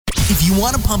If you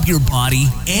want to pump your body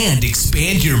and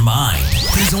expand your mind,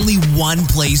 there's only one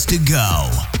place to go.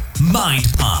 Mind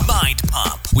Pump. Mind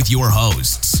Pump with your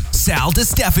hosts, Sal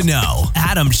DiStefano,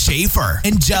 Adam Schaefer,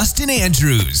 and Justin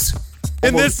Andrews.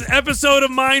 In this episode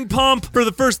of Mind Pump, for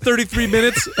the first 33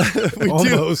 minutes,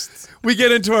 we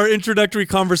get into our introductory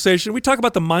conversation. We talk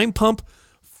about the Mind Pump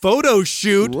photo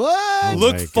shoot. What?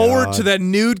 Look forward to that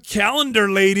nude calendar,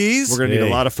 ladies. We're going to need a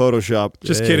lot of Photoshop.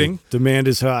 Just kidding. Demand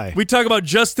is high. We talk about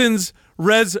Justin's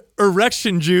Res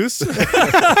Erection Juice. Thank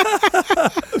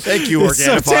you, Organifi. It's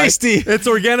so tasty. It's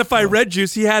Organifi Red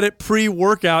Juice. He had it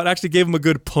pre-workout. Actually gave him a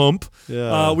good pump.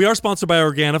 Yeah. We are sponsored by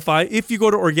Organifi. If you go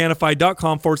to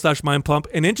Organifi.com/mindpump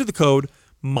and enter the code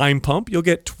MindPump, you'll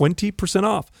get 20%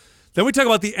 off. Then we talk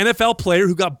about the NFL player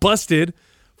who got busted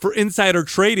for insider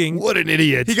trading. What an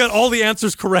idiot. He got all the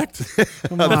answers correct.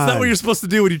 That's not what you're supposed to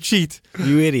do when you cheat.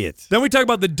 You idiot. Then we talk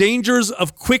about the dangers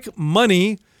of quick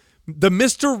money, the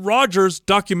Mr. Rogers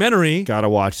documentary, Gotta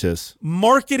watch this.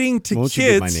 marketing to Won't you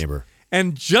be my kids, neighbor?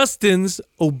 and Justin's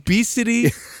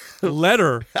obesity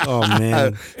letter. Oh,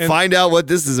 man. Find out what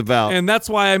this is about. And that's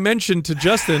why I mentioned to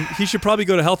Justin, he should probably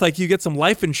go to Health IQ, get some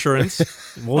life insurance.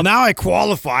 Well, now I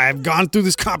qualify. I've gone through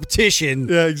this competition.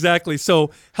 Yeah, exactly.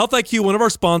 So Health IQ, one of our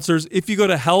sponsors, if you go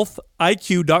to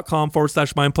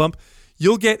healthiq.com/mindpump,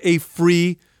 you'll get a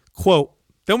free quote.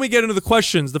 Then we get into the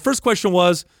questions. The first question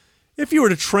was, if you were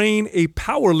to train a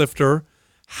power lifter,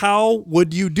 how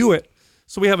would you do it?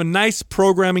 So we have a nice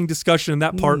programming discussion in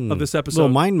that part of this episode.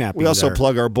 Little mind mapping. We also there.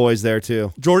 plug our boys there,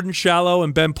 too. Jordan Shallow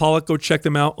and Ben Pollock, go check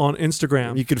them out on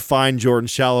Instagram. You could find Jordan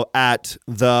Shallow at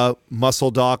the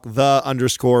muscle doc,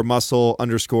 _muscle_doc,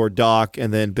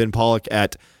 and then Ben Pollock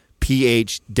at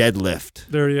PH Deadlift.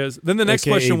 There he is. Then the next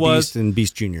AKA question was, Beast and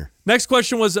Beast Jr.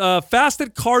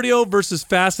 fasted cardio versus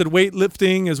fasted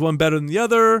weightlifting. Is one better than the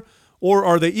other? Or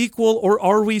are they equal? Or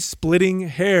are we splitting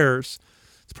hairs?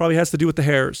 It probably has to do with the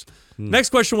hairs. Next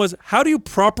question was, how do you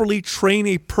properly train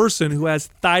a person who has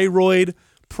thyroid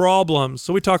problems?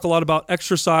 So we talk a lot about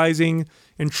exercising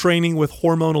and training with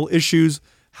hormonal issues.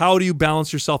 How do you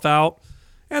balance yourself out?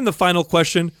 And the final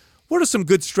question, what are some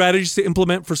good strategies to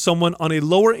implement for someone on a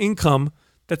lower income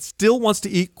that still wants to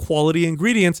eat quality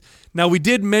ingredients? Now, we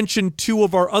did mention two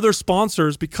of our other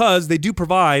sponsors because they do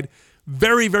provide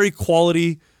very, very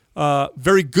quality,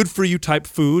 very good for you type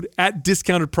food at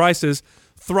discounted prices.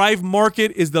 Thrive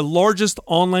Market is the largest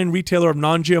online retailer of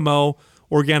non-GMO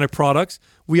organic products.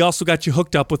 We also got you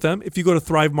hooked up with them. If you go to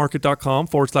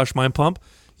thrivemarket.com/mindpump,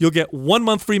 you'll get 1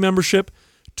 month free membership,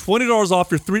 $20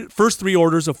 off your first three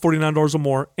orders of $49 or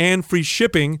more, and free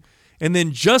shipping. And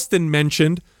then Justin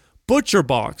mentioned Butcher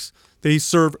Box. They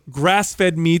serve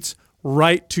grass-fed meats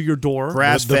right to your door.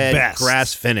 Grass-fed, best.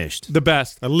 grass-finished. The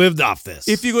best. I lived off this.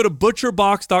 If you go to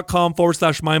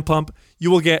butcherbox.com/mindpump,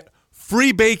 you will get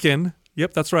free bacon.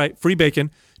 Yep, that's right. Free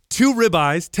bacon, 2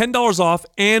 ribeyes, $10 off,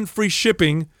 and free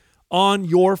shipping on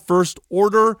your first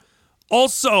order.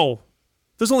 Also,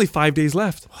 there's only 5 days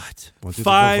left. What? 1, 2, 3,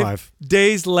 4, 5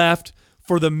 days left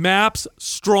for the MAPS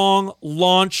Strong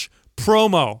launch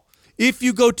promo. If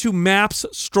you go to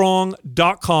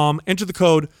mapsstrong.com, enter the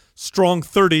code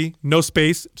STRONG30, no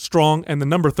space, strong, and the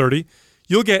number 30,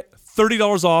 you'll get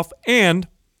 $30 off and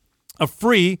a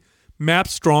free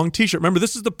MAPS Strong t-shirt. Remember,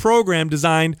 this is the program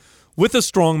designed with a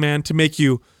strong man to make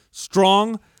you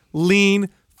strong, lean,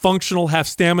 functional, have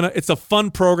stamina. It's a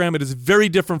fun program. It is very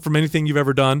different from anything you've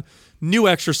ever done. New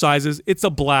exercises. It's a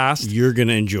blast. You're going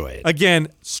to enjoy it. Again,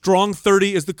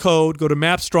 STRONG30 is the code. Go to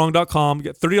mapstrong.com,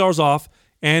 get $30 off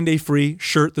and a free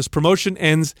shirt. This promotion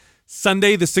ends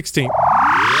Sunday the 16th.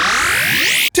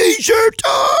 T-shirt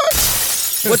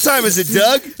time! What time is it,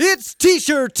 Doug? It's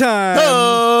T-shirt time.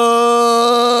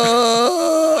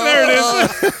 There it is.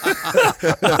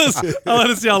 I want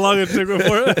to see how long it took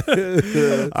before.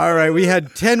 All right, we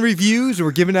had 10 reviews.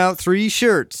 We're giving out 3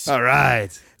 shirts. All right.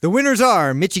 The winners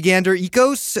are Michigander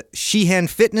Ecos, Sheehan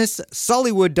Fitness,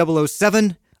 Sollywood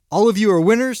 007. All of you are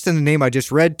winners. Send the name I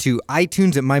just read to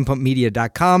iTunes at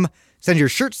mindpumpmedia.com. Send your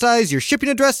shirt size, your shipping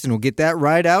address, and we'll get that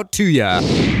right out to ya.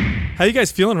 How you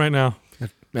guys feeling right now?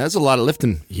 That's a lot of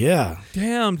lifting. Yeah.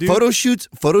 Damn, dude. Photo shoots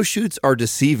are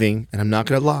deceiving, and I'm not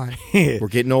going to lie. We're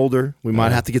getting older. We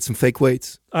might have to get some fake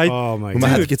weights. Oh, my We might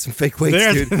have to Dude. get some fake weights,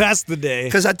 dude. That's the day.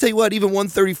 Because I tell you what, even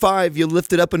 135, you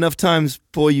lift it up enough times,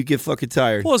 boy, you get fucking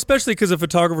tired. Well, especially because a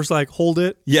photographer's like, hold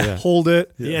it. Yeah. Hold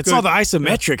it. Yeah, it's Good. all the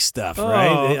isometric stuff,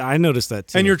 right? I noticed that,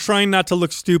 too. And you're trying not to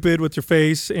look stupid with your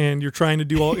face, and you're trying to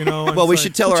do all, and Well, we it's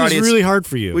should like- tell Which our is audience. really hard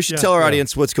for you. We should tell our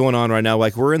audience what's going on right now.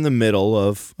 Like, we're in the middle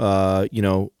of,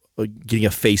 getting a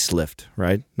facelift,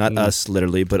 right? Not us,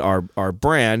 literally, but our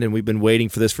brand, and we've been waiting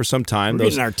for this for some time. We're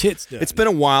getting our tits done. It's been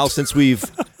a while since we've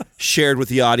shared with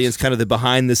the audience kind of the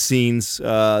behind the scenes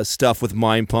stuff with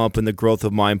Mind Pump and the growth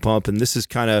of Mind Pump. And this is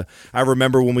kind of, I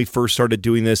remember when we first started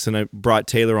doing this and I brought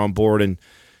Taylor on board, and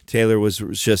Taylor was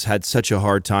just had such a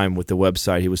hard time with the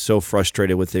website. He was so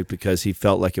frustrated with it because he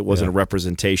felt like it wasn't a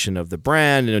representation of the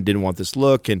brand and didn't want this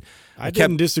look. And I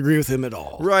didn't disagree with him at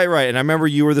all. Right. And I remember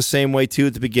you were the same way too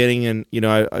at the beginning. And,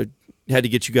 I had to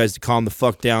get you guys to calm the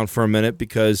fuck down for a minute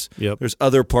because there's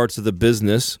other parts of the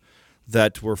business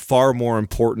that were far more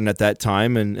important at that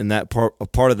time. And that a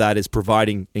part of that is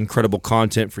providing incredible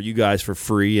content for you guys for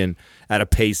free and at a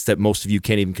pace that most of you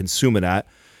can't even consume it at.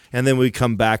 And then we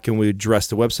come back and we address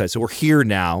the website. So we're here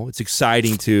now. It's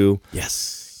exciting to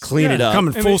clean it up.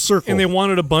 Coming full circle. And they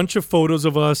wanted a bunch of photos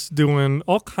of us doing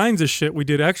all kinds of shit. We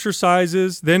did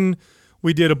exercises. Then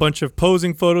we did a bunch of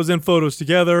posing photos and photos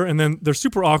together. And then they're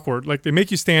super awkward. Like they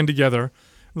make you stand together.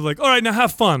 They're like, all right, now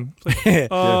have fun. Like,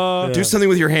 do something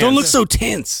with your hands. Don't look so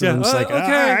tense. Yeah. I'm just like,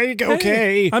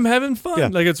 okay. I'm having fun. Yeah.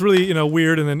 Like it's really,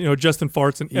 weird. And then, Justin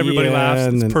farts and everybody laughs.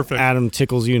 And it's then perfect. Adam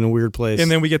tickles you in a weird place. And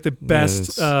then we get the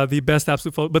best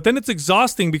absolute photo. But then it's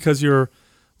exhausting because you're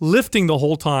lifting the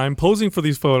whole time, posing for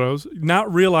these photos,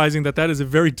 not realizing that is a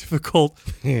very difficult,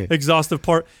 exhaustive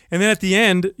part. And then at the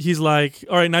end, he's like,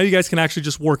 all right, now you guys can actually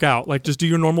just work out. Like, just do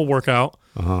your normal workout.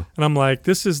 And I'm like,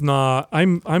 this is not,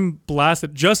 I'm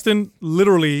blasted. Justin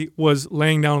literally was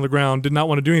laying down on the ground, did not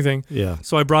want to do anything. Yeah.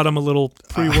 So I brought him a little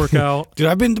pre-workout. Dude,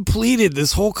 I've been depleted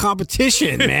this whole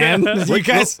competition, man. You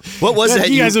guys, what was that?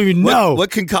 You guys don't even know.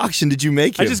 What concoction did you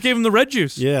make him? I just gave him the red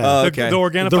juice. Yeah. The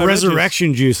Organifi The red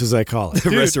resurrection juice, as I call it.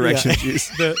 The resurrection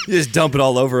juice. You just dump it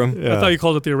all over him. I thought you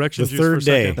called it the erection The juice for third a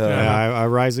day. second. I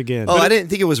rise again. Oh, I didn't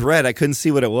think it was red. I couldn't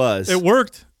see what it was. It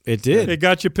worked. It did. It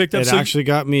got you picked up. It actually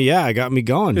got me, it got me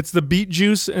going. It's the beet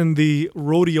juice and the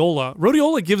rhodiola.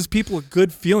 Rhodiola gives people a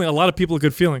good feeling, a lot of people a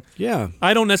good feeling. Yeah.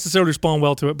 I don't necessarily respond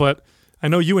well to it, but I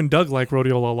know you and Doug like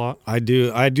rhodiola a lot. I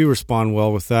do respond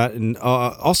well with that. And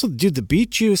also, dude, the beet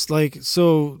juice,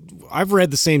 so I've read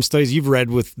the same studies you've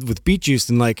read with beet juice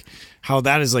and how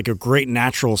that is a great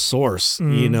natural source,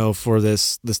 for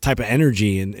this type of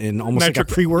energy and almost like a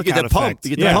pre-workout you get the effect. Pump.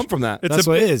 You get the pump from that. That's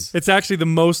what it is. It's actually the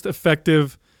most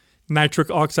effective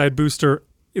nitric oxide booster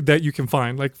that you can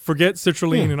find. Forget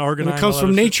citrulline and arginine. And it comes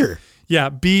from nature. Yeah,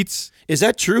 beets. Is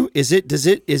that true? Is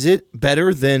it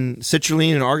better than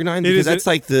citrulline and arginine? Because that's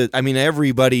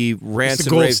everybody rants It's the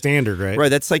and gold raves. standard, right? Right,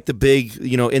 that's the big,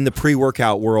 in the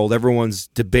pre-workout world, everyone's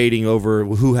debating over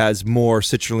who has more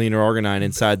citrulline or arginine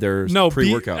inside their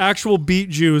pre-workout. Actual beet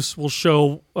juice will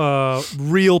show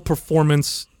real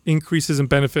performance increases and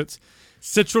benefits.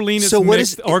 Citrulline is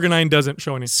mixed. Arginine doesn't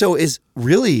show any. So is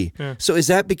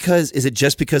it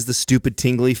just because the stupid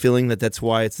tingly feeling that's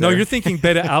why it's there? No, you're thinking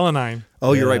beta-alanine.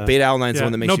 Oh, you're right. Beta-alanine's the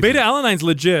one that makes you beta-alanine's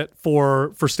legit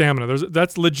for stamina.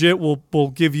 That's legit. Will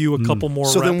give you a couple more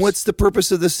So reps. then what's the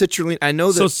purpose of the citrulline? I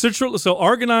know that... So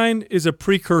arginine is a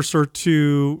precursor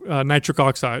to nitric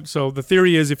oxide. So the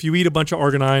theory is if you eat a bunch of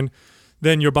arginine,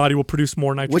 then your body will produce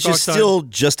more nitric oxide. Which is still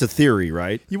just a theory,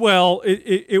 right? Well,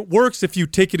 it works if you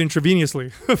take it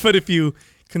intravenously. But if you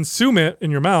consume it in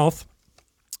your mouth,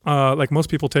 like most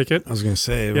people take it. I was going to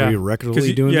say, are you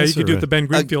rectally doing this? Yeah, you could do it the Ben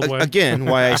Greenfield way. Again,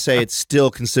 why I say it's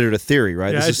still considered a theory,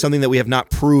 right? This is something that we have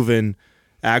not proven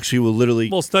actually will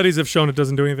literally... Well, studies have shown it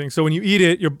doesn't do anything. So when you eat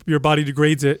it, your body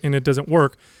degrades it and it doesn't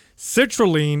work.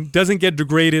 Citrulline doesn't get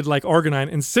degraded like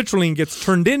arginine, and citrulline gets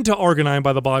turned into arginine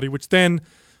by the body, which then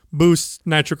boosts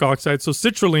nitric oxide. So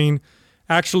citrulline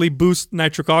actually boosts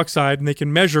nitric oxide, and they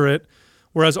can measure it,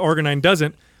 whereas arginine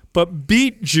doesn't. But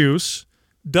beet juice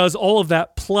does all of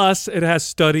that, plus it has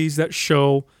studies that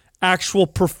show actual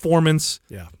performance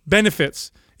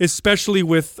benefits, especially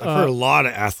with... I've heard a lot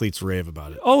of athletes rave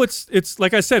about it. Oh, it's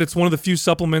like I said, it's one of the few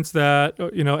supplements that,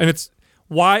 and it's...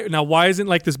 Why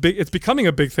isn't this big... It's becoming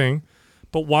a big thing,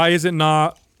 but why is it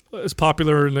not as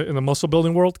popular in the muscle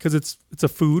building world? Because it's a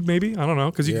food, maybe. I don't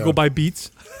know. Because you can go buy beets.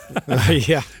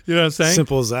 Yeah, you know what I'm saying.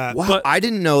 Simple as that. Wow, but I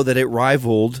didn't know that it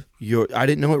rivaled your. I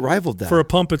didn't know it rivaled that. For a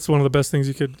pump, it's one of the best things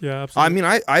you could. Yeah, absolutely.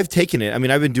 I mean, I've taken it. I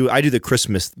mean, I do the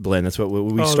Christmas blend. That's what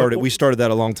we started. We started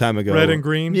that a long time ago. Red and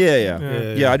green.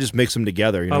 Yeah. I just mix them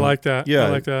together. I like that. Yeah, I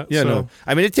like that. Yeah, no.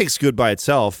 I mean, it tastes good by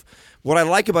itself. What I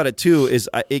like about it, too, is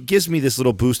it gives me this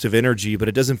little boost of energy, but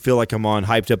it doesn't feel like I'm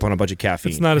hyped up on a bunch of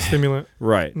caffeine. It's not a stimulant.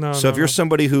 Right. No, so if you're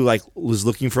somebody who was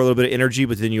looking for a little bit of energy,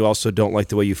 but then you also don't like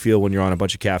the way you feel when you're on a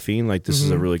bunch of caffeine, this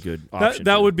is a really good option.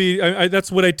 That would be,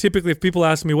 that's what I typically, if people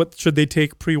ask me what should they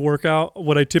take pre-workout,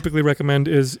 what I typically recommend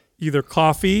is either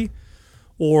coffee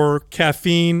or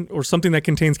caffeine or something that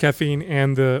contains caffeine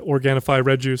and the Organifi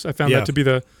red juice. I found that to be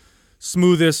the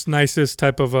smoothest, nicest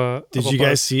type of Did you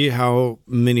guys see how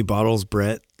many bottles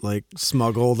Brett like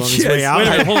smuggled on his way out. Wait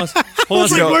a minute, hold on. I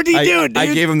was like, what did he do, dude?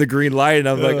 I gave him the green light, and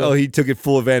I'm like, oh, he took it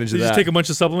full advantage of Did that. you take a bunch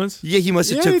of supplements? Yeah, he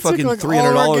must have took fucking like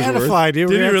 $300 worth. Did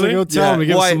he really? Go tell him to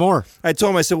give us some more. I told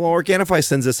him, I said, well, Organifi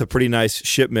sends us a pretty nice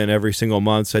shipment every single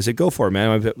month. So I said, go for it,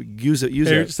 man. Use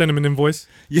it. Send him an invoice.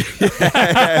 Yeah.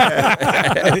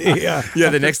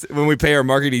 The next when we pay our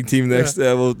marketing team next,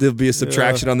 there'll be a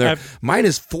subtraction on there. Mine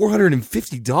is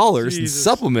 $450 in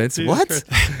supplements. Jesus what, Christ.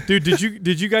 Dude?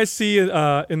 Did you guys see in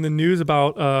the news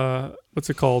about what's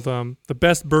it called? The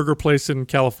best burger place in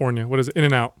California. What is it?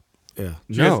 In-N-Out. Yeah.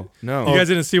 No. You guys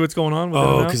didn't see what's going on?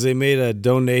 Oh, because they made a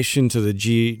donation to the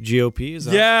GOP? Is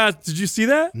that yeah. Did you see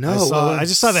that? No. I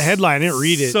just saw the headline. I didn't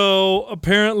read it. So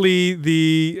apparently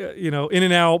the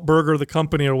In-N-Out Burger, the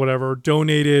company or whatever,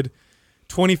 donated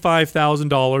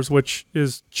 $25,000, which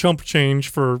is chump change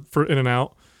for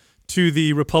In-N-Out, to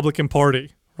the Republican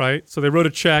Party, right? So they wrote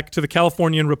a check to the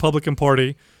Californian Republican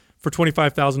Party for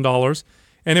 $25,000,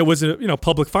 and it was a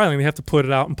public filing. They have to put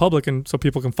it out in public, and so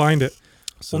people can find it.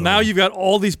 So now you've got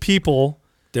all these people.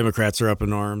 Democrats are up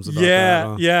in arms about that.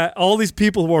 Huh? Yeah, all these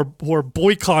people who are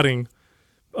boycotting,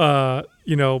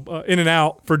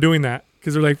 In-N-Out for doing that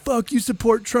because they're like, "Fuck you,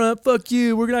 support Trump. Fuck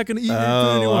you. We're not going to eat your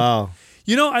food anymore." Wow.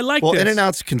 I like this. Well,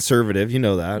 In-N-Out's conservative. You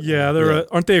know that. Yeah,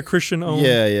 aren't they a Christian owned?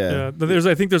 Yeah.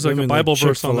 I think there's like a Bible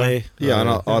verse on there. Yeah,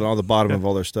 on all the bottom of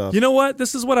all their stuff. You know what?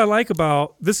 This is what I like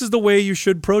about this is the way you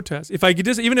should protest.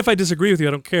 Even if I disagree with you,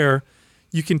 I don't care.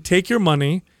 You can take your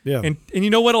money, and you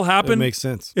know what'll happen? It makes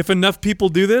sense. If enough people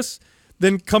do this,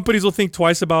 then companies will think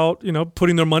twice about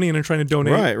putting their money in and trying to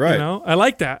donate. Right. I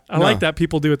like that. I like that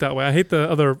people do it that way. I hate the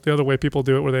other way people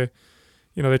do it, where they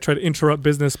try to interrupt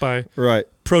business by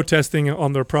protesting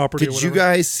on their property. Did you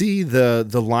guys see the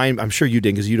line? I'm sure you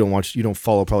did because you don't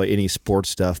follow probably any sports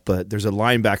stuff. But there's a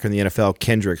linebacker in the NFL,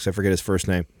 Kendricks. I forget his first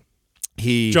name.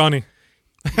 Johnny.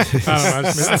 I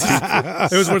don't know.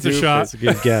 It was worth a shot. That's a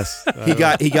good guess.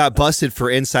 He got busted for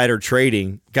insider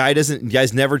trading.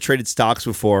 Guy's never traded stocks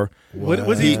before. What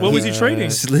was he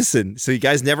trading? Listen, so you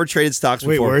guys never traded stocks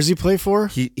before. Wait, where does he play for?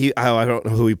 I don't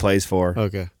know who he plays for.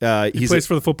 Okay. He plays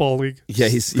for the football league. Yeah,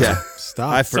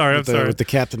 Stop. I'm sorry. With the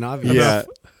Captain Obvious. Yeah.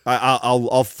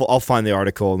 I'll find the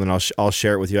article and then I'll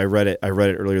share it with you. I read it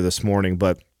earlier this morning,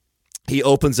 but he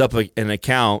opens up an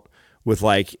account with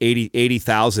like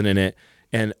 80,000 in it.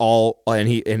 And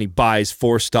he buys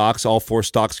 4 stocks. All 4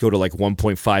 stocks go to like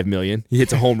 1.5 million. He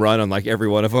hits a home run on like every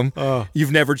one of them. Oh,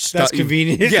 you've never that's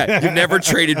convenient. You've never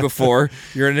traded before.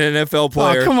 You're an NFL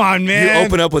player. Oh, come on, man! You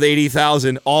open up with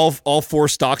 80,000. All 4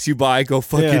 stocks you buy go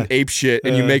fucking ape shit,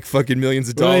 and you make fucking millions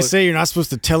of dollars. What do they say? You're not supposed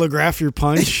to telegraph your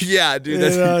punch. Yeah, dude.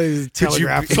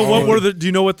 So what were do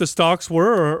you know what the stocks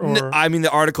were? Or? I mean,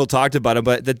 the article talked about it,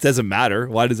 but that doesn't matter.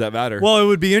 Why does that matter? Well, it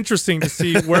would be interesting to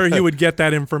see where he would get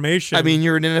that information. I mean,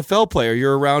 you're an NFL player.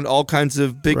 You're around all kinds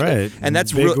of big, and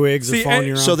that's big wigs.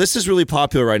 So this is really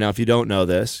popular right now. If you don't know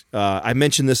this, I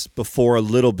mentioned this before a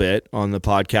little bit on the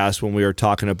podcast when we were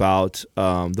talking about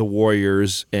the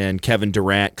Warriors and Kevin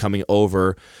Durant coming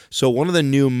over. So one of the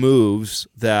new moves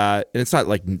and it's not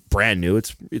like brand new.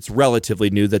 It's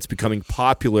relatively new. That's becoming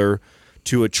popular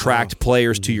to attract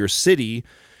players to your city.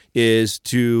 Is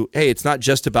it's not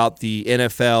just about the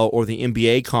NFL or the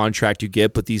NBA contract you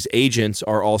get, but these agents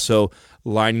are also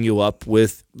lining you up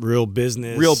with real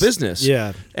business.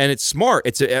 Yeah. And it's smart.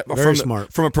 It's very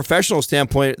smart. From a professional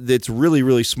standpoint, it's really,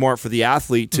 really smart for the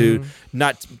athlete to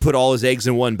not put all his eggs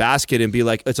in one basket and be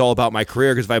like, it's all about my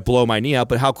career because if I blow my knee out.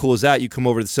 But how cool is that? You come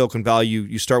over to Silicon Valley,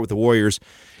 you start with the Warriors.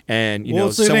 And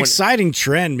it's an exciting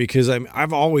trend because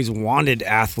I've always wanted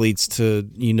athletes to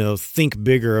think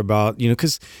bigger about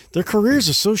because their careers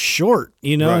are so short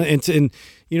right. and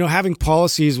having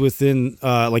policies within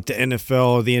like the NFL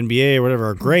or the NBA or whatever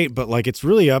are great, but like it's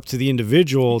really up to the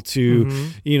individual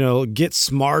to get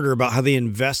smarter about how they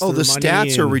invest. Oh, the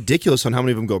stats are ridiculous on how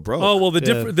many of them go broke. Oh well,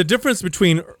 the difference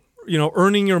between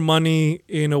earning your money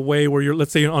in a way where you're,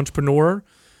 let's say, an entrepreneur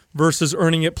versus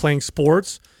earning it playing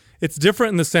sports. It's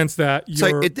different in the sense that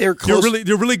you're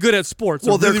really good at sports.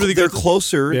 Well, they're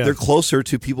closer. Yeah. They're closer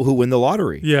to people who win the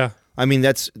lottery. Yeah. I mean,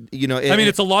 that's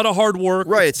it's a lot of hard work.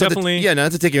 Right. It's definitely.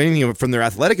 Not to take anything from their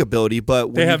athletic ability, but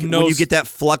when you get that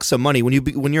flux of money,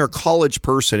 when you're a college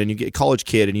person and you get a college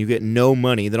kid and you get no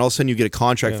money, then all of a sudden you get a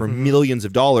contract for millions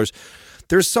of dollars.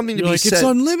 There's something to be said. It's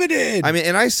unlimited. I mean,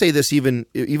 and I say this even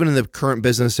in the current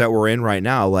business that we're in right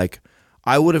now, like.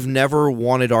 I would have never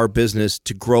wanted our business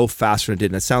to grow faster than it did.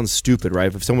 And that sounds stupid,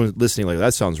 right? If someone's listening like,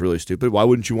 that sounds really stupid, why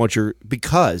wouldn't you want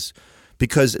because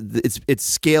it's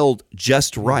scaled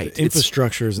just right. The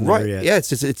infrastructure is in there yet. Yeah,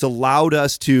 it's allowed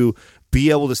us to be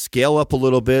able to scale up a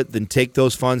little bit, then take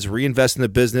those funds, reinvest in the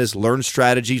business, learn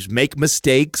strategies, make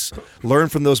mistakes, learn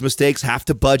from those mistakes, have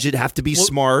to budget, have to be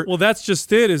smart. Well, that's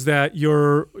just it, is that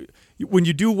when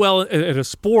you do well at a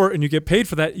sport and you get paid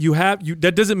for that,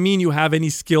 that doesn't mean you have any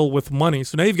skill with money.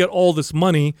 So now you've got all this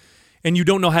money and you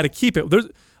don't know how to keep it.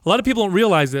 A lot of people don't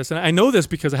realize this, and I know this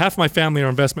because half of my family are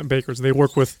investment bankers. They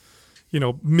work with,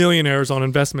 millionaires on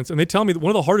investments, and they tell me that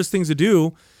one of the hardest things to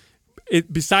do,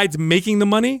 besides making the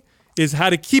money, is how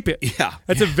to keep it. Yeah.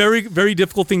 That's a very, very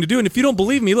difficult thing to do. And if you don't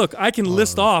believe me, look, I can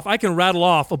rattle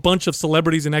off a bunch of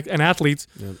celebrities and athletes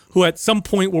who at some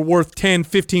point were worth 10,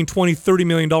 15, 20, 30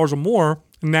 million dollars or more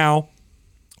and now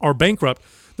are bankrupt.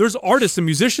 There's artists and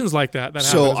musicians like that.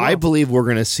 So I believe we're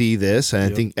going to see this,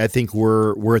 and I think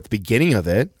we're at the beginning of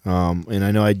it. And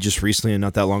I know I just recently,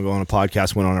 not that long ago, on a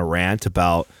podcast went on a rant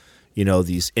about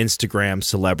these Instagram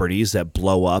celebrities that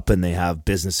blow up and they have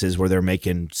businesses where they're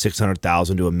making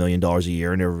 $600,000 to $1 million a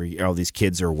year, and all these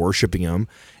kids are worshiping them.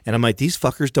 And I'm like, these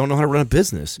fuckers don't know how to run a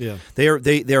business. Yeah.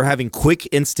 They're having quick,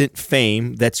 instant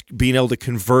fame that's being able to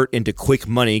convert into quick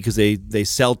money because they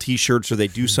sell T-shirts or they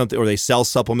do something, or they sell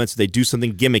supplements, or they do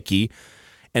something gimmicky,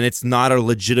 and it's not a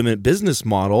legitimate business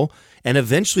model. And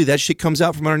eventually that shit comes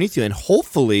out from underneath you, and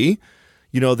hopefully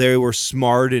they were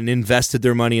smart and invested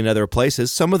their money in other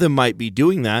places. Some of them might be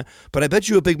doing that, but I bet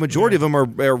you a big majority of them are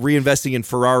reinvesting in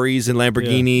Ferraris and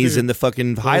Lamborghinis and the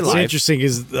fucking high life. What's interesting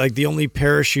is like the only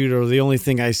parachute or the only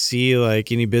thing I see like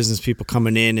any business people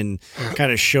coming in and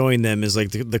kind of showing them is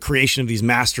like the creation of these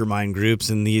mastermind groups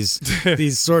and these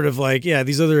sort of like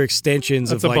these other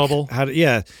extensions That's of a like bubble.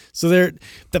 So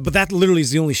but that literally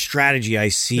is the only strategy I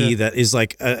see that is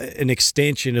like an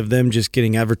extension of them just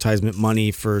getting advertisement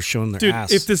money for showing their ass.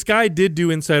 If this guy did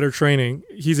do insider training,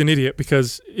 he's an idiot,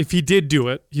 because if he did do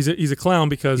it, he's a clown,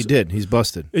 because he did. He's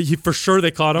busted. For sure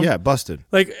they caught him. Yeah, busted.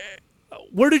 Like,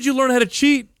 where did you learn how to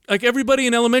cheat? Like, everybody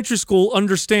in elementary school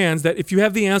understands that if you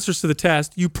have the answers to the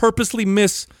test, you purposely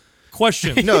miss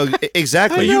question. No,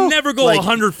 exactly. You never go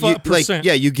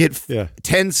 100%. You get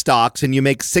 10 stocks and you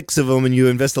make 6 of them and you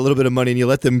invest a little bit of money and you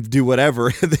let them do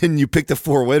whatever, and then you pick the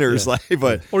 4 winners.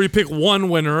 Or you pick one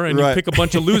winner and you pick a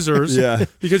bunch of losers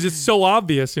because it's so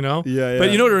obvious, But what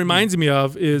it reminds me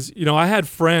of is, I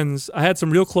had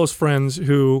some real close friends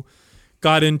who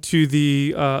got into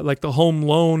the the home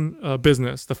loan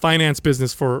business, the finance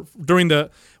business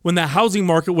when the housing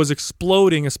market was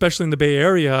exploding, especially in the Bay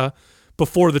Area.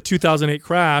 Before the 2008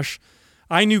 crash,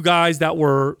 I knew guys that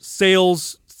were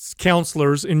sales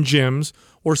counselors in gyms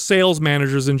or sales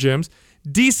managers in gyms,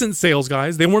 decent sales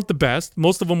guys. They weren't the best.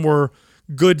 Most of them were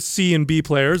good C and B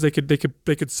players. They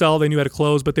could sell. They knew how to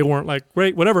close, but they weren't like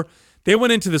great, whatever. They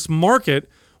went into this market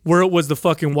where it was the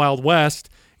fucking Wild West,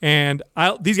 and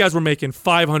these guys were making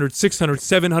 $500,000,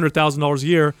 $600,000, $700,000 a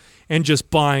year and just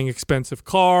buying expensive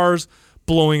cars,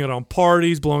 blowing it on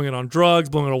parties, blowing it on drugs,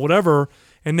 blowing it on whatever.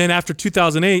 And then after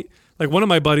 2008, like one of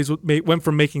my buddies went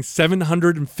from making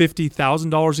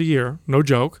 $750,000 a year, no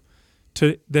joke,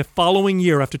 to the following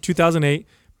year after 2008,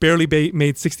 barely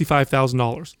made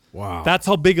 $65,000. Wow. That's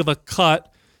how big of a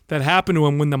cut that happened to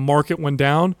him when the market went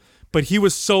down. But he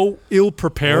was so ill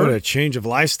prepared. What a change of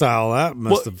lifestyle that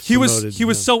must have promoted. He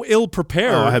was so ill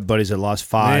prepared. I had buddies that lost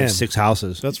 5, 6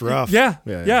 houses. That's rough. Yeah.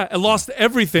 It lost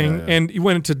everything, and he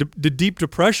went into deep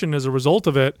depression as a result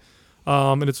of it.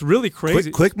 And it's really crazy.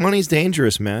 Quick money's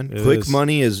dangerous, man. Quick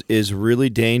money is really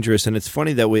dangerous, and it's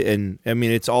funny that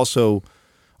it's also,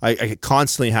 I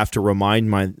constantly have to remind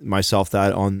myself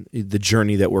that on the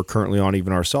journey that we're currently on,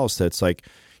 even ourselves, that it's like,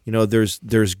 there's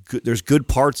good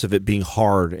parts of it being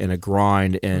hard and a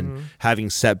grind and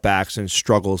having setbacks and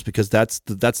struggles, because that's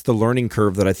the learning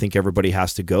curve that I think everybody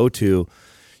has to go to.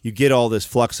 You get all this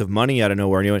flux of money out of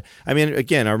nowhere. And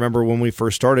again, I remember when we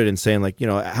first started and saying, like,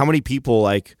 how many people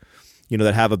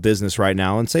that have a business right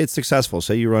now and say it's successful.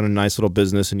 Say you run a nice little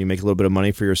business and you make a little bit of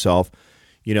money for yourself,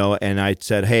 and I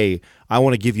said, hey, I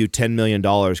want to give you $10 million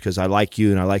because I like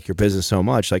you and I like your business so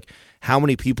much. Like, how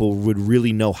many people would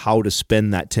really know how to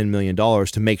spend that $10 million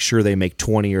to make sure they make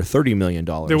 $20 or $30 million?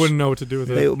 They wouldn't know what to do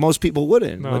with it. Most people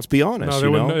wouldn't. Let's be honest.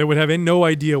 They would have no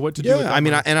idea what to do with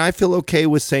it. And I feel okay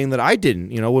with saying that I didn't.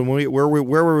 When where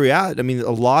were we at?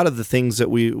 A lot of the things that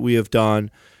we have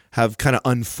done have kind of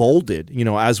unfolded,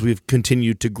 as we've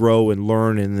continued to grow and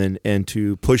learn and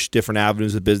to push different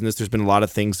avenues of business. There's been a lot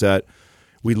of things that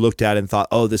we looked at and thought,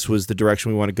 oh, this was the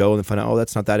direction we want to go, and then find out, oh,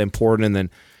 that's not that important. And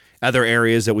then other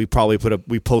areas that we probably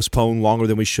we postponed longer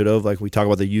than we should have. Like we talk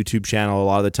about the YouTube channel a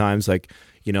lot of the times, that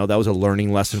was a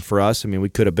learning lesson for us. We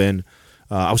could have been,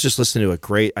 I was just listening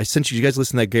to I sent you guys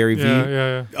listen to that Gary Vee?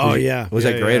 Yeah. Oh, yeah. Was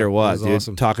that great or what, dude?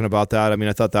 Awesome. Talking about that.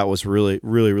 I thought that was really,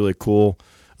 really, really cool.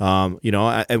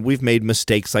 And we've made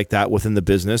mistakes like that within the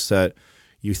business that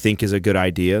you think is a good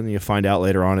idea, and you find out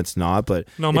later on it's not. But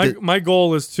no, my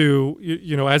goal is to,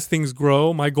 as things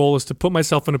grow, my goal is to put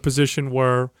myself in a position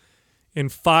where in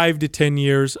 5 to 10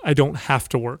 years, I don't have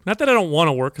to work. Not that I don't want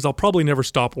to work, because I'll probably never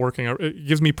stop working. It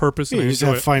gives me purpose. Yeah, and you just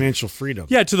have financial freedom.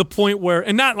 Yeah, to the point where,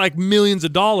 and not like millions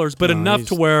of dollars, but enough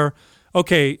to where,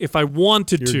 okay, if I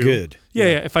wanted to. You're good. Yeah,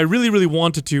 if I really, really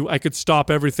wanted to, I could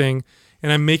stop everything,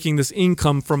 and I'm making this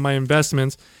income from my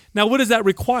investments. Now, what does that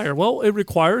require? Well, it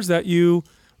requires that you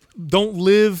don't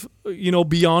live,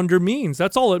 beyond your means.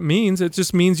 That's all it means. It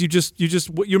just means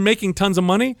you're making tons of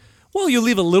money. Well, you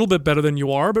leave a little bit better than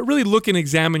you are, but really look and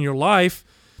examine your life.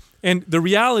 And the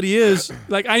reality is,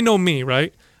 like, I know me,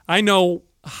 right? I know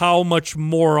how much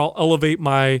more I'll elevate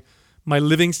my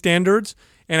living standards,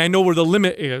 and I know where the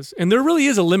limit is. And there really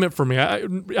is a limit for me.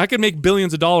 I could make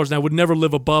billions of dollars, and I would never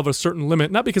live above a certain limit,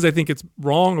 not because I think it's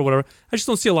wrong or whatever. I just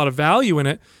don't see a lot of value in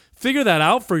it. Figure that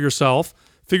out for yourself.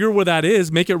 Figure where that is,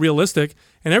 make it realistic,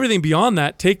 and everything beyond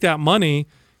that, take that money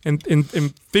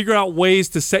and figure out ways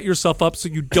to set yourself up so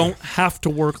you don't have to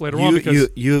work later on. Because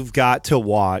you've got to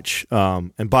watch.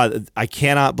 I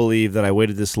cannot believe that I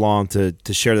waited this long to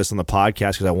share this on the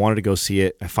podcast, because I wanted to go see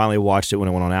it. I finally watched it when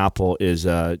it went on Apple. Is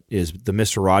the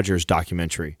Mr. Rogers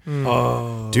documentary?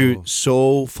 Oh, dude,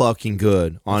 so fucking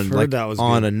good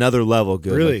on another level.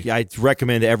 Good. Really, I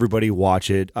recommend everybody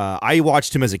watch it. I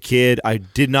watched him as a kid. I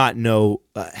did not know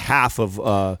half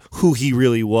of who he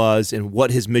really was and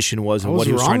what his mission was and what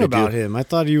he was trying to do. About him, I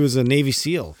thought he was a Navy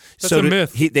SEAL. That's a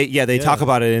myth. They talk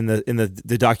about it in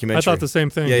the documentary. I thought the same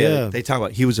thing. Yeah. They talk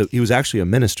about he was actually a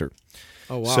minister.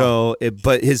 Oh wow! So,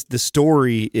 the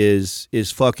story is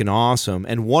fucking awesome.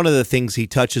 And one of the things he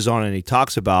touches on and he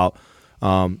talks about,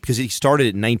 because he started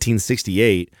in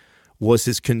 1968, was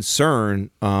his concern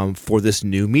for this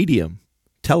new medium,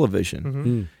 television.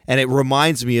 Mm-hmm. And it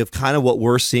reminds me of kind of what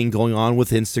we're seeing going on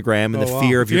with Instagram and the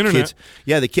fear of the your internet.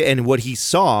 kids. Yeah, and what he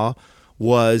saw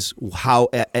was how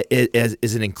it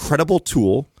is an incredible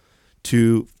tool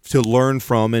to learn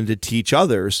from and to teach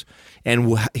others.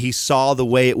 And he saw the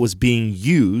way it was being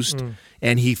used,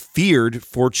 and he feared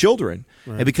for children.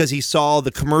 Right. And because he saw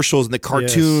the commercials and the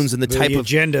cartoons and the type of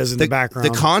agendas in the background,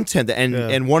 the content,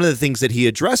 and one of the things that he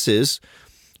addresses.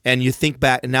 And you think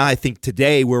back, and now I think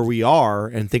today where we are,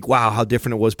 and think, wow, how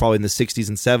different it was probably in the 60s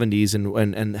and 70s,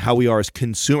 and how we are as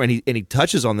consumers. And he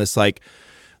touches on this, like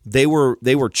they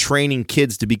were training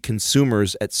kids to be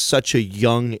consumers at such a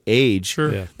young age,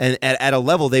 sure. Yeah. And at a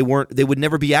level they would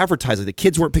never be advertised. The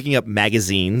kids weren't picking up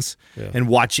magazines and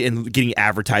watching and getting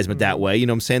advertisement that way. You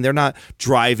know what I'm saying? They're not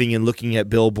driving and looking at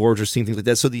billboards or seeing things like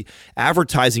that. So the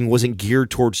advertising wasn't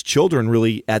geared towards children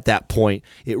really at that point.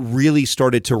 It really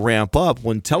started to ramp up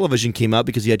when television came out,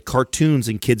 because you had cartoons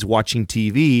and kids watching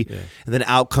TV, and then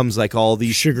out comes like all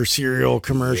these sugar cereal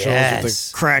commercials with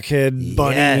the crackhead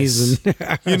bunnies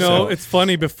and. It's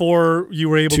funny, before you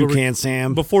were able Toucan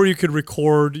Sam, before you could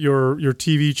record your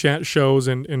TV chat shows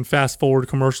and fast forward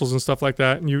commercials and stuff like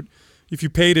that, and if you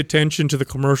paid attention to the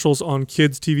commercials on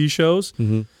kids' TV shows,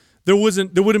 there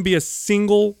wouldn't be a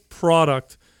single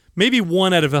product, maybe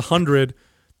 1 out of 100,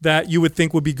 that you would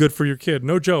think would be good for your kid.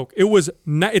 No joke. It's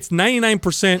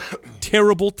 99%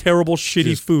 terrible, shitty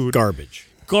just food,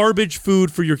 garbage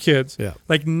food for your kids. Yeah.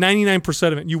 Like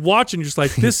 99% of it. You watch and you're just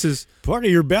like, this is part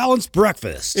of your balanced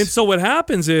breakfast. And so what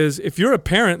happens is, if you're a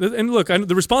parent, and look,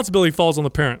 the responsibility falls on the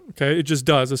parent. Okay, it just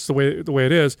does. That's the way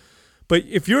it is. But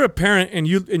if you're a parent and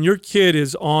your kid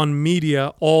is on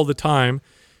media all the time,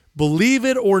 believe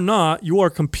it or not, you are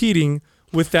competing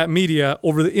with that media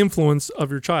over the influence of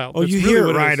your child. Oh, That's you really hear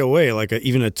what it right is. away, like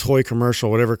even a toy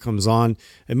commercial, whatever comes on.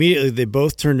 Immediately, they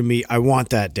both turn to me. I want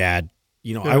that, Dad.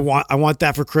 I want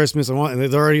that for Christmas. And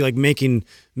they're already like making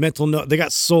mental note. They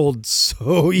got sold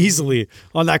so easily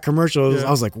on that commercial.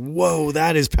 I was like, whoa,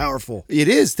 that is powerful. It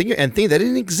is. Think that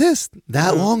didn't exist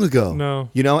that long ago.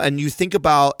 No. And you think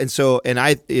about, I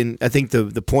think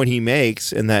the point he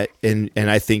makes, and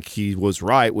I think he was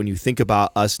right, when you think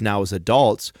about us now as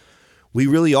adults, we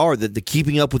really are the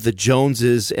keeping up with the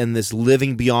Joneses and this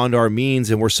living beyond our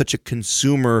means, and we're such a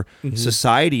consumer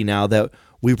society now that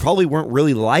we probably weren't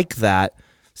really like that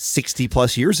 60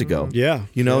 plus years ago. Yeah.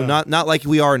 Not like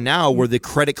we are now, where the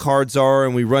credit cards are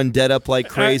and we run debt up like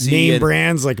crazy. Name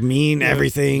brands like mean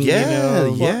everything. Yeah.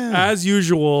 Well, as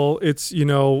usual, it's,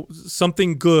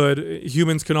 something good.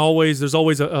 Humans there's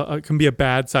always can be a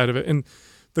bad side of it. And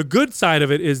the good side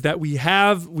of it is that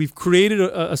we've created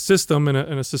a system in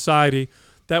a society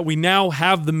that we now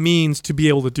have the means to be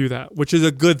able to do that, which is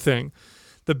a good thing.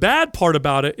 The bad part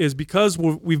about it is, because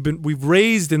we've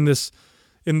raised in this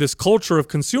culture of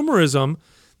consumerism,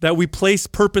 that we place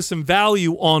purpose and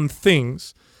value on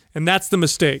things. And that's the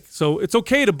mistake. So it's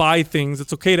okay to buy things.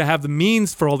 It's okay to have the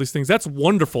means for all these things. That's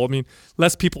wonderful. I mean,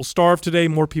 less people starve today.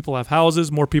 More people have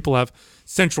houses. More people have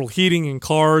central heating and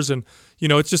cars. And,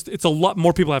 it's a lot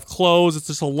more people have clothes. It's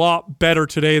just a lot better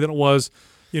today than it was,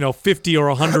 50 or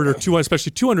 100 or 200,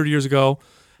 especially 200 years ago.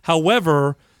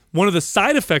 However, one of the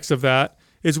side effects of that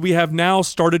is we have now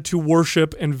started to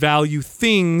worship and value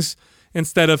things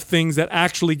instead of things that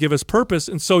actually give us purpose.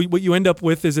 And so what you end up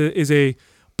with is a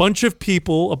bunch of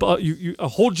people, a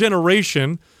whole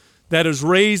generation that is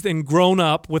raised and grown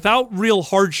up without real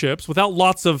hardships, without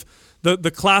lots of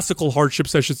the classical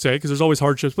hardships, I should say, because there's always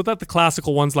hardships, but not the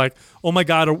classical ones like, oh my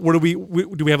God, where do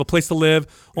we have a place to live?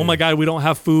 Oh my God, we don't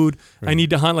have food. Right. I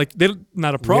need to hunt. Like, they're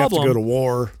not a problem. We have to go to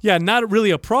war. Yeah, not really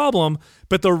a problem,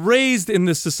 but they're raised in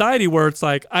this society where it's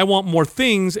like, I want more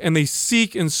things, and they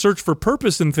seek and search for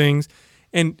purpose in things.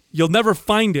 And you'll never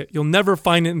find it. You'll never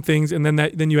find it in things, and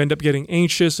then you end up getting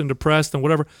anxious and depressed and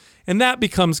whatever. And that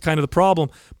becomes kind of the problem.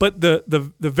 But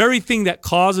the very thing that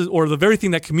causes, or the very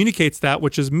thing that communicates that,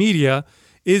 which is media,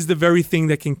 is the very thing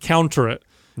that can counter it.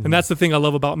 Mm-hmm. And that's the thing I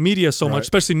love about media so much,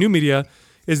 especially new media,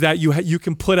 is that you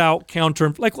can put out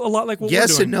counter, like a lot like what we're doing.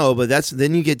 Yes and no, but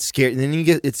then you get scared. Then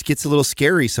it gets a little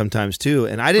scary sometimes too.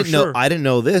 And I didn't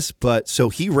know this, but so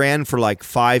he ran for like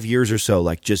 5 years or so,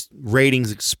 like just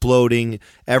ratings exploding.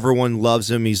 Everyone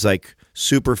loves him. He's like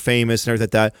super famous and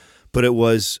everything like that. But it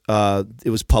was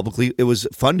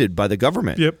funded by the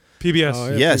government. Yep. PBS. Oh,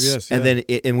 yeah, yes. PBS, yeah. And then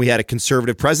and we had a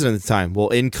conservative president at the time. Well,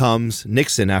 in comes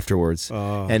Nixon afterwards.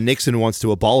 And Nixon wants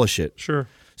to abolish it. Sure.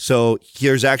 So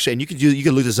here's actually, and you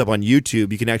can look this up on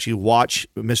YouTube. You can actually watch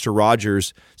Mr.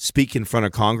 Rogers speak in front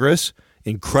of Congress.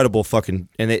 Incredible fucking,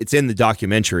 and it's in the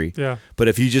documentary. Yeah. But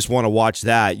if you just want to watch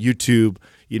that, YouTube,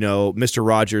 Mr.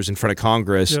 Rogers in front of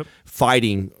Congress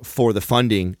fighting for the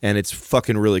funding, and it's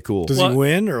fucking really cool. Does he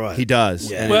win or what? He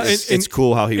does. Yeah. And it's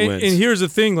cool how he wins. And here's the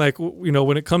thing, like,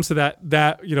 when it comes to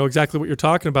that, exactly what you're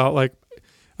talking about, like,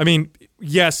 I mean,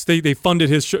 yes, they funded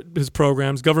his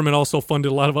programs. Government also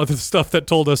funded a lot of other stuff that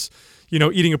told us,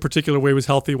 eating a particular way was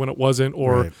healthy when it wasn't,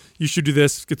 or you should do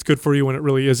this, it's good for you when it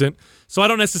really isn't. So I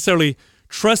don't necessarily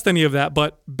trust any of that.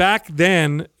 But back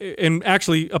then, and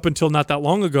actually up until not that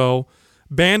long ago,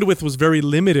 bandwidth was very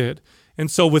limited.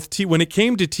 And so when it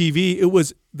came to TV, it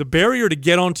was the barrier to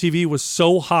get on TV was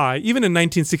so high. Even in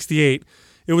 1968,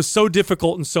 it was so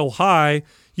difficult and so high.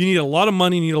 You need a lot of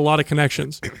money, you need a lot of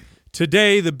connections.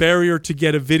 Today, the barrier to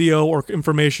get a video or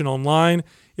information online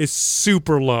is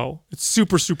super low. It's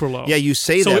super, super low. Yeah, you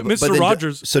say so that. Mr. But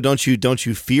Rogers. So don't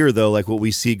you fear though, like what we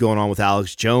see going on with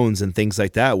Alex Jones and things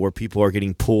like that, where people are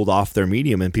getting pulled off their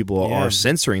medium and people are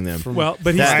censoring them. Well,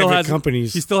 but he still has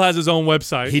companies. He still has his own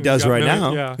website. He does right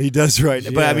now. Yeah, he does right.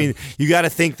 Yeah. But I mean, you got to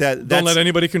think that don't let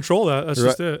anybody control that. That's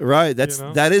just it. Right.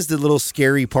 That is the little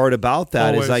scary part about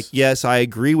that. Always. Is like, yes, I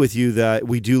agree with you that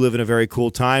we do live in a very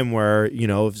cool time where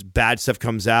if bad stuff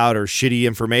comes out or shitty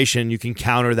information, you can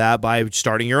counter that by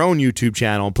starting your own YouTube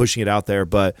channel and pushing it out there.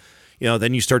 But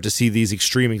then you start to see these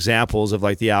extreme examples of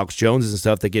like the Alex Joneses and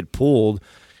stuff that get pulled,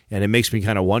 and it makes me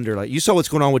kind of wonder, like, you saw what's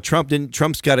going on with Trump.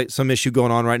 Trump's got some issue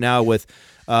going on right now with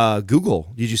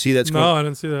Google. Did you see that? No, I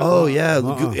didn't see that. Oh yeah.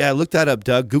 Look that up,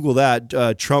 Doug. Google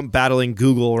that. Trump battling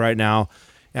Google right now.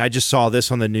 And I just saw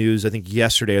this on the news, I think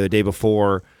yesterday or the day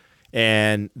before,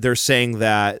 and they're saying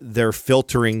that they're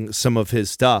filtering some of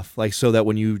his stuff, like, so that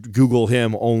when you Google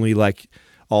him, only like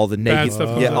all the negative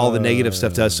stuff, all the negative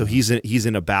stuff does. So he's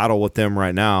in a battle with them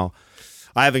right now.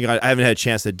 I haven't had a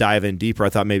chance to dive in deeper. I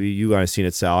thought maybe you guys seen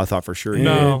it, Sal. I thought for sure.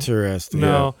 No. Interesting.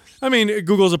 No. Yeah. I mean,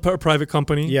 Google's a private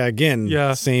company. Yeah. Again.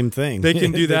 Same thing. They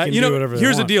can do that. Can do whatever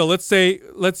here's they the deal. Let's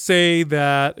say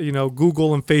that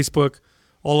Google and Facebook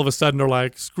all of a sudden are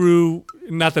like, screw.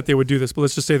 Not that they would do this, but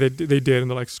let's just say they did,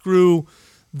 and they're like, screw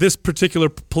this particular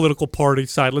political party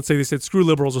side. Let's say they said, screw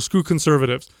liberals or screw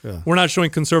conservatives. Yeah. We're not showing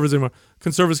conservatives anymore.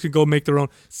 Conservatives could go make their own.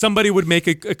 Somebody would make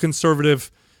a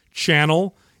conservative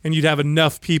channel, and you'd have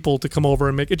enough people to come over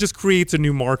and make it. Just creates a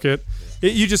new market.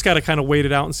 You just got to kind of wait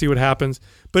it out and see what happens.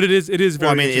 But it is very.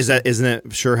 Well, I mean, isn't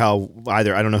it sure how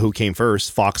either, I don't know who came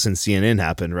first, Fox and CNN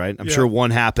happened, right? I'm sure one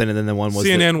happened and then the one was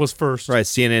CNN was first, right?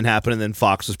 CNN happened and then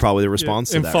Fox was probably the response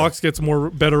to and that. And Fox gets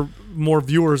more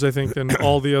viewers, I think, than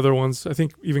all the other ones. I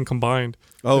think even combined.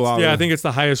 Oh wow! Yeah, I think it's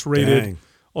the highest rated. Dang.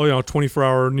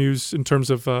 24-hour news in terms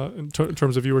of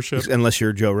viewership. Unless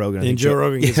you're Joe Rogan. And Joe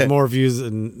Rogan gets more views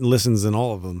and listens than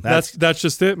all of them. That's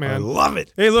just it, man. I love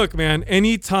it. Hey, look, man,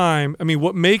 anytime,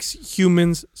 what makes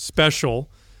humans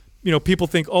special, people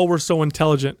think, oh, we're so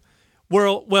intelligent.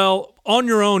 Well, on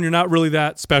your own, you're not really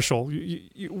that special.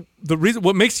 The reason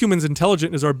what makes humans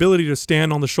intelligent is our ability to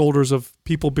stand on the shoulders of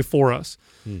people before us,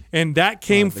 and that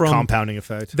came from compounding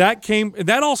effect.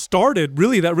 That all started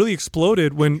that really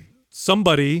exploded when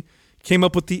somebody came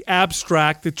up with the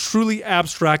truly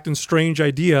abstract and strange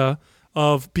idea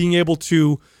of being able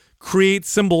to create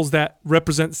symbols that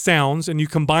represent sounds, and you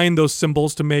combine those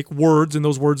symbols to make words, and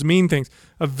those words mean things.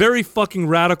 A very fucking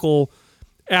radical,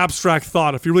 abstract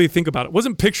thought, if you really think about it. It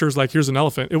wasn't pictures like here's an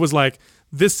elephant. It was like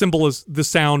this symbol is the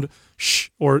sound sh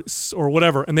or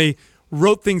whatever, and they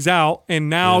wrote things out, and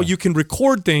now you can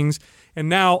record things, and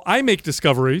now I make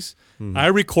discoveries. I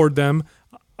record them.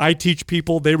 I teach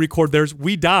people. They record theirs.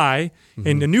 We die,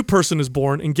 and a new person is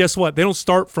born, and guess what? They don't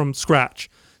start from scratch.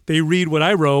 They read what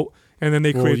I wrote, and then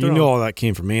they create their own. All that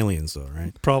came from aliens, though,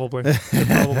 right? Probably. They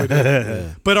probably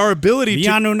did. But our ability the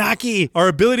Anunnaki. Our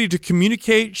ability to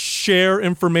communicate, share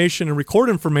information, and record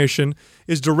information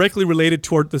is directly related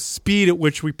toward the speed at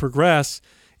which we progress.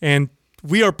 And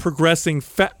we are progressing.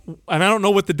 And I don't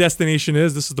know what the destination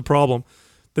is. This is the problem.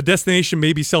 The destination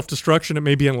may be self-destruction. It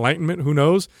may be enlightenment. Who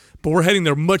knows? But we're heading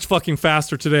there much fucking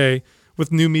faster today with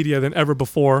new media than ever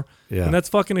before. Yeah. And that's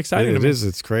fucking exciting to me. It is.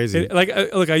 It's crazy.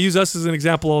 I use us as an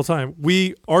example all the time.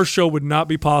 Our show would not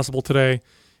be possible today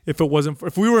if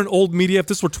we were in old media, if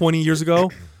this were 20 years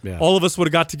ago, all of us would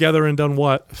have got together and done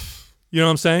what? You know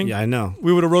what I'm saying? Yeah, I know.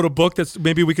 We would have wrote a book that's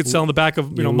maybe we could sell in the back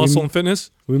of, Muscle and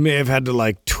Fitness. We may have had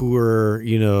to tour,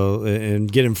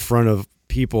 and get in front of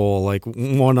people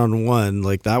one-on-one.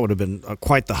 That would have been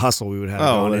quite the hustle we would have.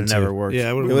 Oh, it never worked. Yeah,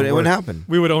 it wouldn't happen.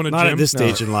 We would own a Not gym. At this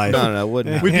stage in life. No, it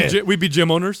wouldn't happen. We'd be gym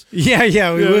owners.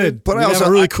 Yeah, we would. But We'd I also have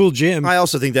a really cool gym. I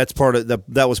also think that's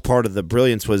that was part of the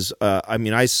brilliance was,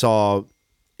 I saw,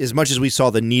 as much as we saw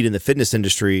the need in the fitness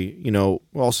industry, we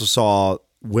also saw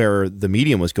where the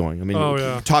medium was going.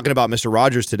 Talking about Mr.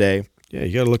 Rogers today. Yeah,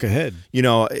 you got to look ahead.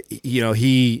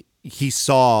 He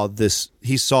saw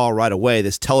right away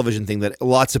this television thing that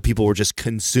lots of people were just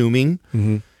consuming.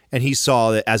 And he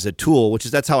saw it as a tool,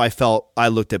 that's how I felt I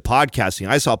looked at podcasting.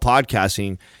 I saw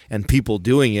podcasting and people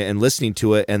doing it and listening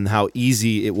to it and how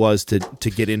easy it was to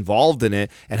get involved in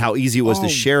it and how easy it was to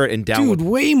share it and download. Dude,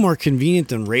 way more convenient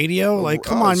than radio.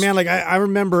 Come on, man. I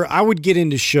remember I would get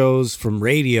into shows from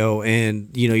radio and,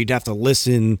 you'd have to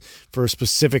listen for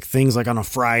specific things on a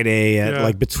Friday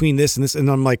at between this and this. And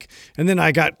I'm and then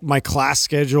I got my class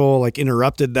schedule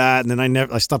interrupted that. And then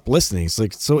I stopped listening.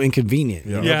 It's so inconvenient.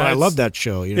 But I love that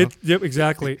show, Yep,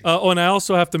 exactly. And I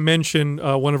also have to mention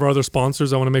one of our other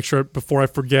sponsors. I want to make sure before I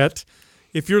forget.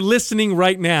 If you're listening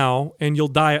right now and you'll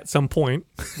die at some point,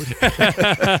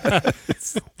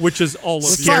 which is all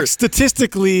of you.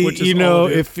 Statistically,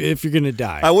 if you're going to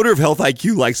die. I wonder if Health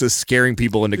IQ likes us scaring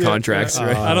people into contracts.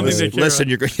 Right? I don't think they care. Listen,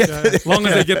 you're great. As long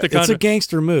as they get the contract. It's a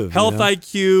gangster move. Health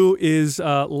IQ is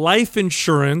life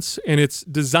insurance, and it's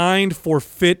designed for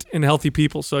fit and healthy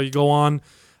people. So you go on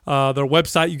their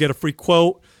website, you get a free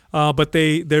quote, but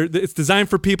it's designed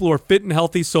for people who are fit and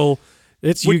healthy. So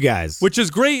it's you guys, which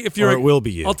is great if you're. Or it will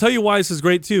be you. I'll tell you why this is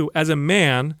great too. As a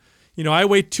man, I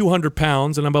weigh 200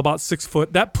 pounds and I'm about 6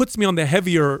 foot. That puts me on the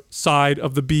heavier side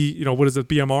of the what is it,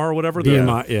 BMR or whatever?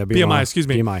 BMI, excuse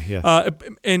me. BMI, yeah.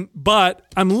 But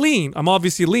I'm lean. I'm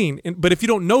obviously lean. But if you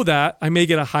don't know that, I may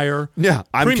get a higher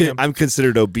premium. I'm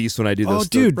considered obese when I do this. Oh,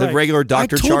 dude, the regular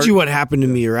doctor chart. I told you what happened to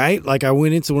me, right? I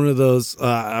went into one of those.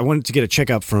 I wanted to get a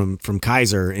checkup from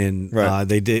Kaiser, and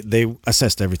they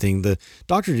assessed everything. The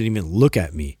doctor didn't even look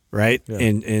at me, right? Yeah.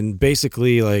 And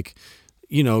basically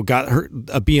got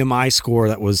a BMI score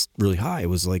that was really high. It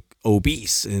was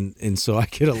obese. And so I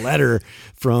get a letter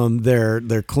from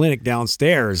their clinic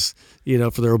downstairs,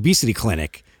 for their obesity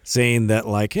clinic, saying that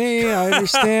hey, I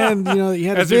understand, you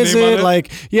had a visit,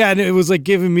 and it was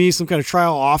giving me some kind of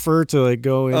trial offer to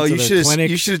go into the clinic.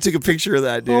 You should have took a picture of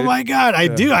that, dude. Oh my God, I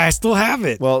do. I still have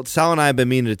it. Well, Sal and I have been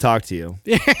meaning to talk to you.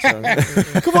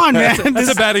 Come on, man.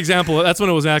 That's a bad example. That's when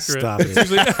it was accurate. Stop it.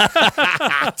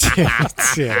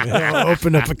 I'll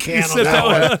open up a can on that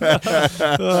one.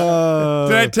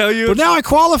 Did I tell you? But now I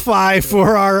qualify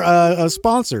for our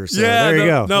sponsor. So there you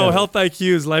go. No, Health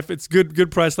IQ is life. It's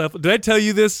good price level. Did I tell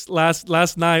you this?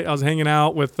 Last night I was hanging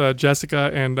out with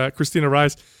Jessica and Christina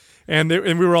Rice, and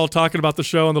we were all talking about the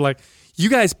show, and they're like, "You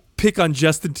guys pick on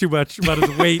Justin too much about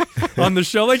his weight on the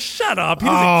show." Shut up, he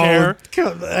doesn't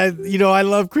care. I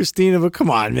love Christina, but come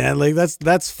on, man,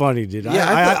 that's funny, dude.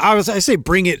 Yeah, I say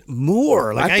bring it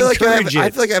more. I feel like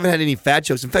I haven't had any fat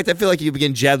jokes. In fact, I feel like you've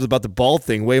been jabbed about the ball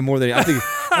thing way more than I think.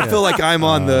 I feel like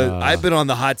I've been on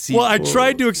the hot seat. Well, I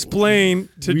tried to explain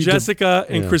to Jessica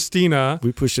and Christina.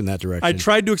 We pushed in that direction. I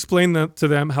tried to explain to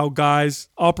them how guys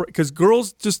operate, because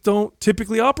girls just don't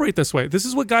typically operate this way. This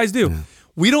is what guys do. Yeah.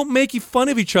 We don't make fun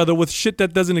of each other with shit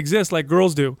that doesn't exist like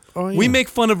girls do. Oh, yeah. We make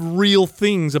fun of real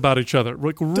things about each other.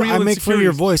 Like real I make fun of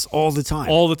your voice all the time.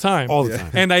 All the time. All the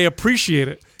time. And I appreciate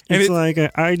it. And it's like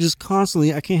I just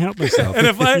constantly, I can't help myself. And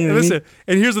if listen,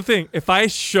 and here's the thing: if I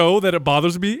show that it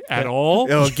bothers me at all,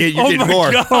 you get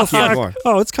more.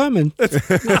 Oh, it's coming.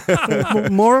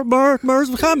 More's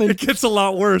coming. It gets a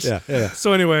lot worse. Yeah.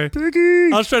 So anyway, I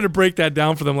was trying to break that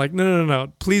down for them. Like,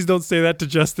 no. Please don't say that to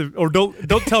Justin, or don't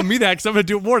tell me that, because I'm gonna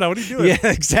do it more now. What are you doing? Yeah,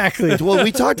 exactly. Well,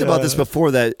 we talked about this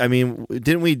before. That, I mean,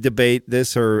 didn't we debate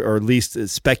this, or at least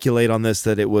speculate on this,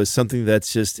 that it was something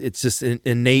that's just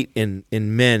innate in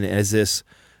men, as this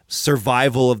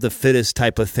survival of the fittest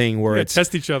type of thing, where it's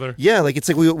test each other. Yeah, like it's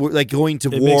like we're like going to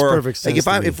war. Makes perfect sense.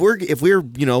 Like if we're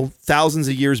thousands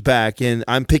of years back, and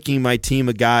I'm picking my team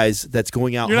of guys that's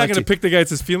going out. You're not going to pick the guy that's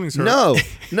his feelings hurt.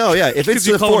 No, yeah. If it's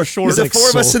the four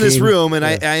of us in this room, and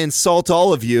I insult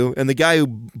all of you, and the guy who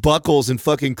buckles and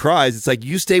fucking cries, it's like,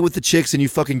 you stay with the chicks and you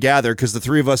fucking gather, because the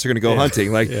three of us are going to go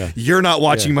hunting. Like, you're not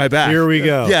watching my back. Here we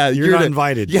go. Yeah, you're not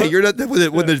invited. Yeah, you're not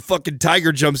when the fucking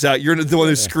tiger jumps out. You're the one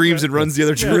who screams and runs the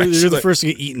other direction. You're the first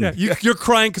to get eaten. Yeah, you're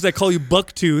crying because I call you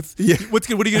Bucktooth. Yeah. What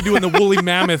are you going to do when the woolly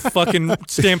mammoth fucking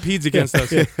stampedes against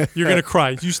us? You're going to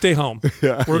cry. You stay home.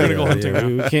 We're going to go hunting now.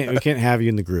 We can't have you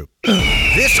in the group.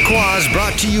 This Quaz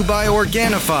brought to you by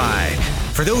Organifi.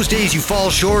 For those days you fall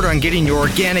short on getting your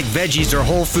organic veggies or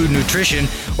whole food nutrition,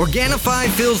 Organifi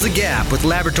fills the gap with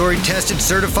laboratory-tested,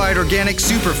 certified organic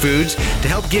superfoods to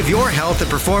help give your health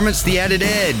and performance the added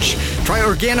edge. Try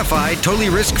Organifi totally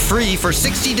risk-free for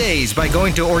 60 days by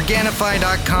going to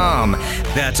Organifi.com.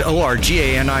 That's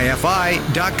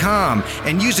ORGANIFI.com.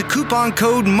 And use the coupon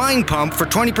code MINDPUMP for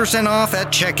 20% off at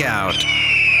checkout.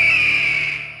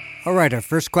 All right, our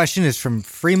first question is from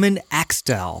Freeman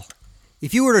Axtell.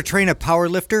 If you were to train a power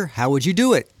lifter, how would you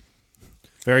do it?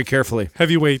 Very carefully.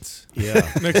 Heavy weights. Yeah.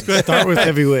 Start with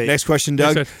heavy weight. Next question,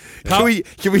 Doug. Can we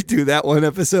do that one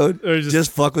episode? Just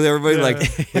fuck with everybody? Yeah.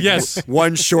 Like, yes.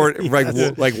 One short,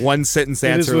 like one sentence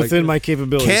answer. It is within my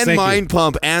capabilities. Can Mind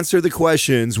Pump answer the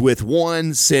questions with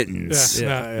one sentence?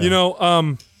 Yeah. You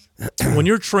know, when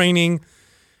you're training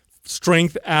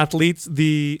strength athletes,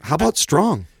 how about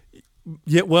strong?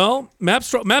 Yeah, well, MAP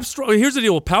strong. Here's the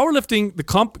deal: powerlifting,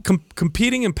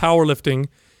 competing in powerlifting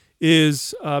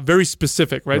is very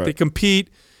specific, right? They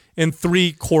compete in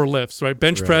 3 core lifts, right?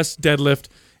 Bench press, deadlift,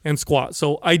 and squat.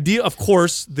 So, of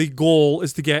course, the goal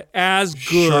is to get as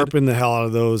good, sharpen the hell out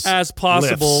of those as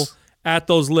possible lifts. At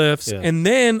those lifts, and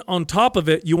then on top of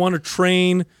it, you want to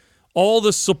train all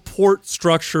the support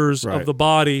structures of the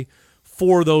body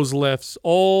for those lifts,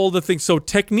 all the things. So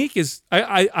technique is,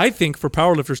 I think for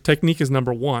powerlifters, technique is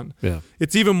number one. Yeah.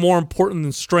 It's even more important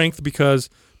than strength, because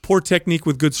poor technique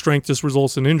with good strength just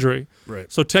results in injury.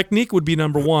 Right. So technique would be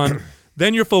number one.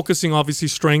 Then you're focusing, obviously,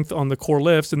 strength on the core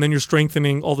lifts, and then you're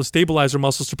strengthening all the stabilizer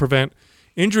muscles to prevent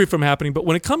injury from happening. But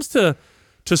when it comes to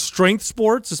strength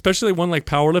sports, especially one like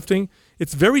powerlifting,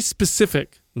 it's very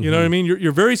specific. You know what I mean?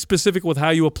 You're very specific with how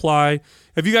you apply.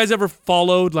 Have you guys ever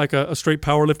followed like a straight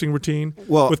powerlifting routine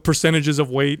with percentages of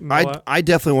weight and all that? I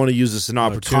definitely want to use this as an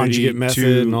opportunity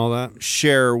to and all that.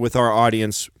 Share with our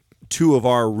audience 2 of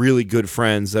our really good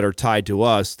friends that are tied to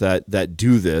us that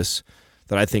do this,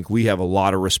 that I think we have a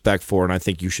lot of respect for, and I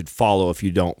think you should follow if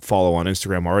you don't follow on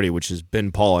Instagram already, which is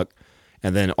Ben Pollock,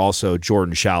 and then also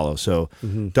Jordan Shallow. So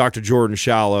Dr. Jordan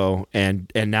Shallow,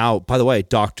 and now, by the way,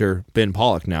 Dr. Ben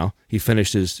Pollock now. He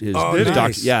finished his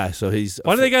nice. So he's...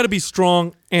 Why do they got to be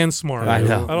strong and smart? I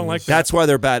know. I don't like that. That's why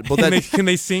they're bad. But can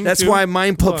they sing? That's too? why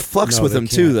Mind Pump fucks with them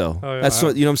too, though. Oh, yeah. That's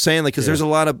what, you know what I'm saying? Like, because there's a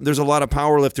lot of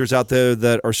power lifters out there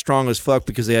that are strong as fuck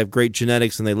because they have great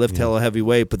genetics and they lift hella heavy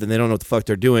weight, but then they don't know what the fuck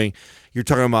they're doing. You're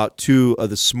talking about 2 of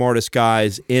the smartest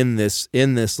guys in this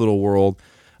little world.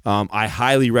 I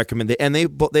highly recommend it, and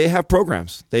they have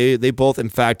programs. They both, in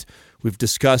fact, we've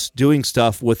discussed doing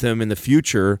stuff with them in the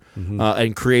future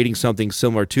and creating something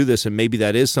similar to this, and maybe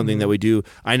that is something that we do.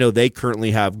 I know they currently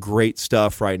have great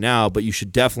stuff right now, but you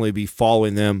should definitely be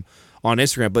following them on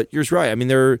Instagram. But you're right. I mean,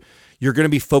 you're going to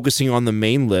be focusing on the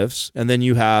main lifts, and then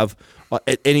you have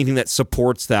anything that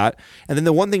supports that. And then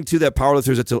the one thing too that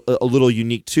powerlifters that's a little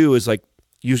unique too is like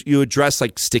you address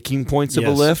like sticking points of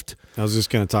a lift. I was just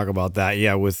going to talk about that.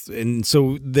 Yeah, and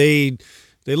so they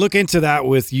look into that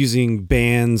with using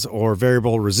bands or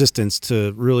variable resistance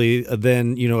to really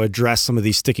then, address some of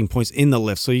these sticking points in the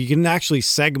lift. So you can actually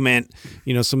segment,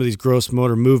 some of these gross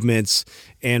motor movements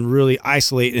and really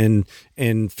isolate and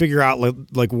and figure out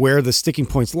like where the sticking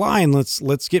points lie, and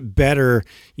let's get better,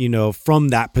 from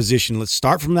that position. Let's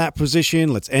start from that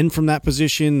position. Let's end from that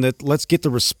position. Let's get the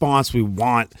response we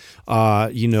want,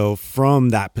 from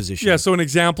that position. Yeah. So an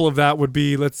example of that would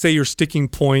be, let's say your sticking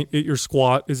point at your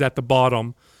squat is at the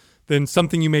bottom. Then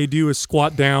something you may do is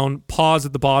squat down, pause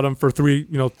at the bottom for 2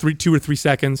 or 3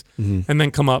 seconds, and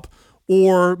then come up.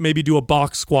 Or maybe do a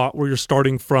box squat where you're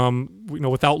starting from,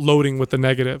 without loading with the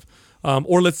negative.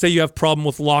 Or let's say you have problem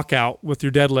with lockout with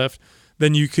your deadlift,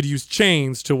 then you could use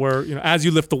chains to where, as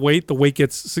you lift the weight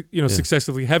gets,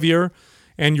 successively heavier.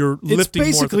 And you're lifting more at the top.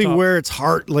 It's basically where it's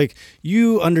hard. Like,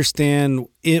 you understand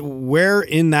where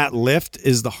in that lift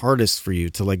is the hardest for you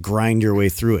to like grind your way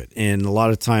through it. And a lot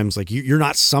of times, like, you're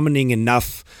not summoning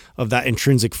enough of that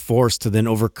intrinsic force to then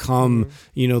overcome,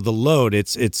 the load.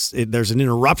 There's an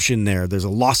interruption there. There's a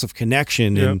loss of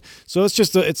connection. Yep. And so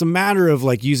it's a matter of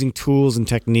like using tools and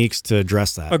techniques to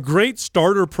address that. A great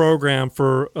starter program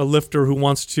for a lifter who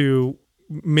wants to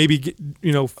maybe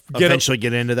eventually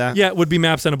get into that. Yeah, it would be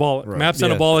MAPS Anabolic. Right. MAPS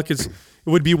Anabolic it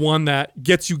would be one that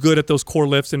gets you good at those core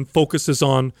lifts and focuses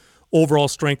on overall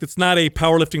strength. It's not a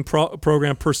powerlifting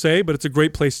program per se, but it's a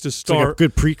great place to start. It's like a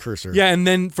good precursor. Yeah, and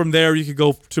then from there you could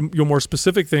go to your more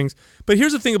specific things. But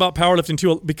here's the thing about powerlifting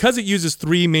too, because it uses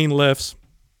 3 main lifts: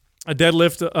 a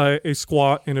deadlift, a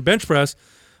squat, and a bench press.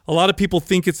 A lot of people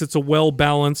think it's a well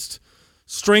balanced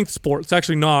strength sport. It's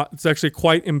actually not. It's actually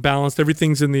quite imbalanced.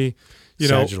 Everything's in the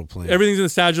sagittal plane. Everything's in the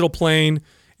sagittal plane,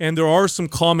 and there are some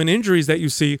common injuries that you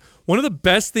see. One of the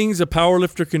best things a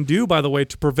powerlifter can do, by the way,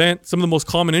 to prevent some of the most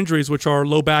common injuries, which are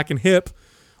low back and hip,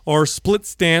 are split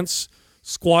stance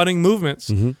squatting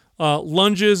movements.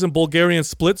 Lunges and Bulgarian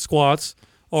split squats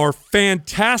are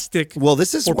fantastic. Well,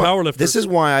 this is for powerlifters. This is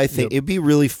why I think it'd be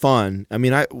really fun. I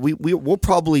mean, we'll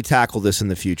probably tackle this in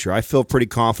the future. I feel pretty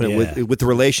confident with the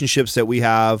relationships that we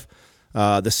have.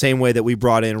 The same way that we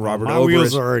brought in Robert My Oberst.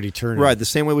 wheels are already turning. Right, the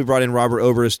same way we brought in Robert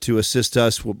Oberst to assist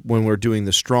us when we're doing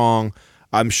the strong.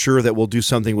 I'm sure that we'll do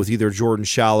something with either Jordan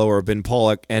Shallow or Ben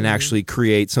Pollock and actually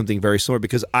create something very similar,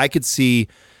 because I could see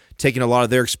taking a lot of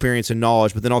their experience and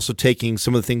knowledge, but then also taking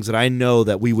some of the things that I know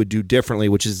that we would do differently,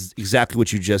 which is exactly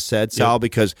what you just said, Sal,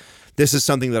 because this is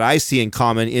something that I see in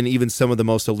common in even some of the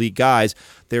most elite guys.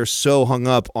 They're so hung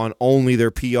up on only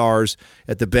their PRs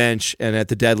at the bench and at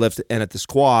the deadlift and at the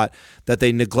squat that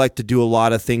they neglect to do a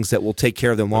lot of things that will take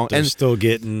care of them long. And still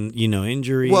getting,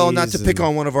 injuries. Well, not to pick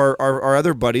on one of our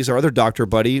other buddies, our other doctor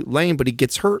buddy, Lane, but he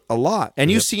gets hurt a lot.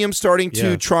 And you see him starting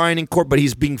to try and incorporate, but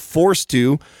he's being forced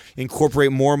to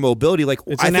incorporate more mobility. Like,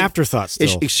 it's an afterthought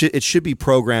still. It should be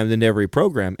programmed into every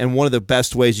program. And one of the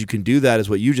best ways you can do that is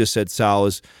what you just said, Sal,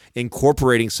 is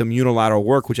incorporating some unilateral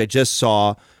work, which I just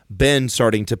saw Ben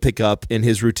starting to pick up in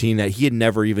his routine that he had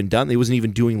never even done. He wasn't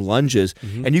even doing lunges,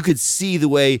 and you could see the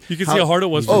way see how hard it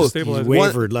was to stabilize. He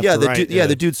wavered left to right.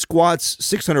 The dude squats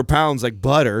 600 pounds like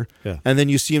butter, and then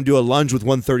you see him do a lunge with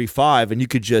 135, and you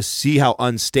could just see how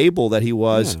unstable that he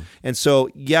was. Yeah. And so,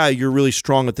 you're really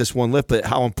strong at this one lift, but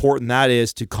how important that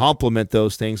is to complement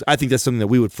those things. I think that's something that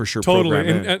we would for sure program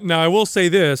in. And now I will say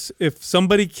this: if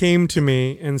somebody came to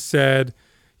me and said,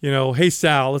 hey,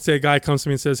 Sal, let's say a guy comes to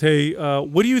me and says, hey,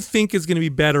 what do you think is going to be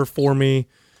better for me,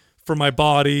 for my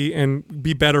body, and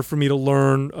be better for me to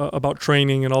learn about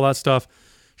training and all that stuff?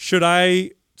 Should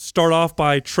I start off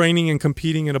by training and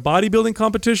competing in a bodybuilding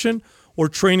competition or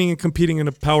training and competing in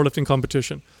a powerlifting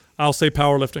competition? I'll say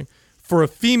powerlifting. For a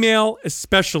female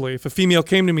especially, if a female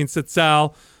came to me and said,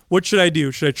 Sal, what should I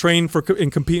do? Should I train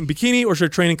and compete in bikini, or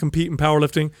should I train and compete in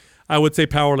powerlifting? I would say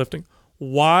powerlifting.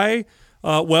 Why?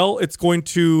 Well, it's going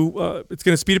to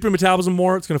speed up your metabolism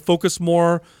more. It's going to focus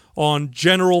more on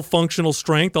general functional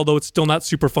strength, although it's still not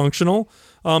super functional.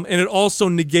 And it also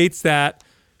negates that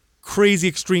crazy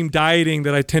extreme dieting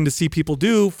that I tend to see people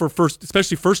do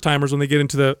especially first timers when they get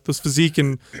into those physique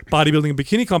and bodybuilding and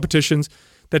bikini competitions.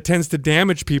 That tends to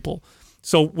damage people.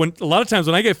 So a lot of times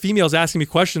when I get females asking me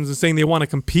questions and saying they want to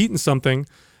compete in something,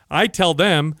 I tell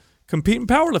them, compete in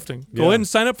powerlifting. Go ahead and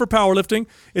sign up for powerlifting.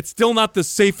 It's still not the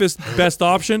safest, best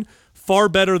option. Far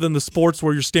better than the sports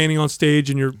where you're standing on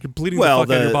stage and you're bleeding the fuck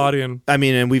out of your body.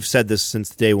 And we've said this since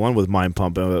day one with Mind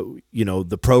Pump.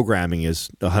 The programming is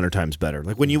 100 times better.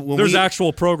 Like there's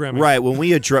actual programming, right? When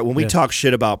we talk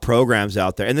shit about programs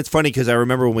out there, and it's funny because I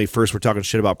remember when we first were talking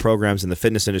shit about programs in the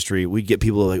fitness industry, we'd get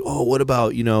people like, "Oh, what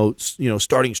about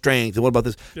starting strength? And what about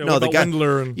this?" No,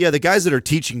 the guys that are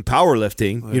teaching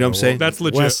powerlifting, you know what I'm saying? That's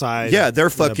legit. West Side, they're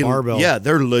fucking barbell. Yeah,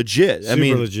 they're legit.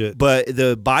 Super legit. But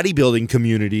the bodybuilding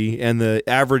community and the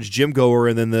average gym goer,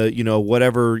 and then the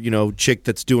whatever chick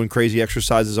that's doing crazy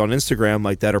exercises on Instagram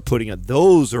like that are putting it.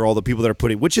 Those are all the people that are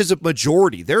putting, which is a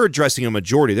majority. They're addressing a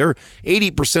majority. They're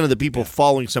 80% of the people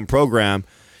following some program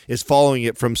is following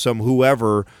it from some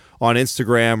whoever on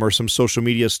Instagram or some social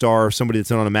media star or somebody that's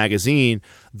on a magazine.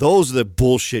 Those are the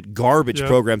bullshit garbage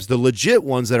programs. The legit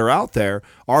ones that are out there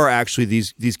are actually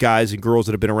these guys and girls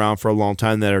that have been around for a long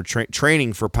time that are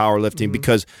training for powerlifting,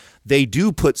 because they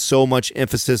do put so much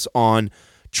emphasis on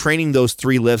training those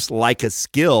 3 lifts like a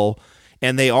skill,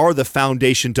 and they are the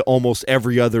foundation to almost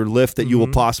every other lift that you will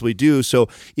possibly do. So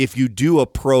if you do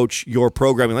approach your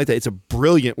programming like that, it's a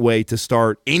brilliant way to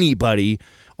start anybody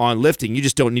on lifting. You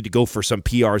just don't need to go for some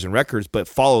PRs and records, but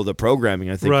follow the programming.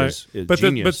 I think is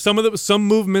genius. But some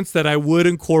movements that I would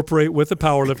incorporate with a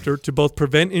powerlifter to both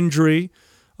prevent injury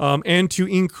and to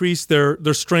increase their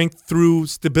strength through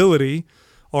stability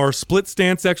are split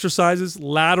stance exercises,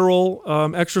 lateral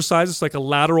exercises, like a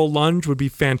lateral lunge would be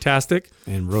fantastic.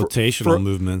 And rotational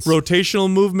movements. Rotational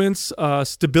movements,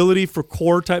 stability for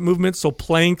core type movements. So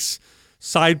planks,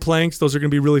 side planks, those are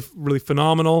going to be really, really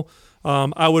phenomenal.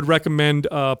 I would recommend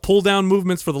pull down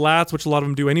movements for the lats, which a lot of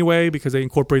them do anyway because they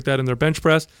incorporate that in their bench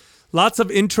press. Lots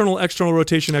of internal, external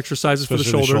rotation exercises for the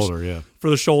shoulders. For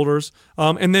the shoulders.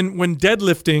 And then when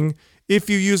deadlifting, if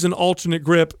you use an alternate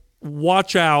grip,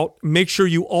 watch out. Make sure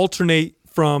you alternate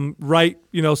from right,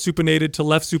 supinated to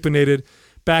left supinated,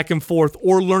 back and forth,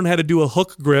 or learn how to do a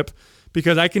hook grip,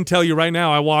 because I can tell you right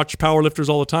now, I watch powerlifters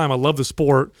all the time. I love the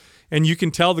sport. And you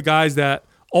can tell the guys that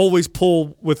always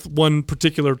pull with one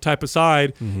particular type of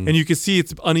side, and you can see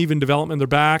it's uneven development in their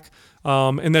back,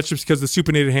 and that's just because the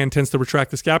supinated hand tends to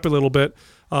retract the scapula a little bit,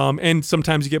 and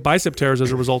sometimes you get bicep tears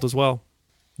as a result as well.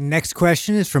 Next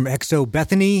question is from Exo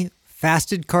Bethany.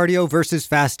 Fasted cardio versus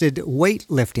fasted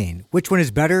weightlifting. Which one is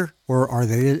better, or are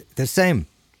they the same?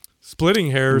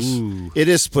 Splitting hairs. Ooh. It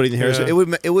is splitting hairs. Yeah.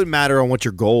 It would matter on what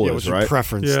your goal is, right? Your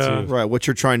preference, too. Right, what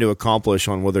you're trying to accomplish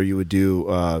on whether you would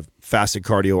do fasted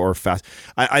cardio or fast.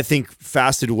 I think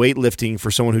fasted weightlifting for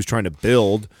someone who's trying to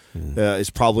build is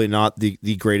probably not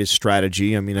the greatest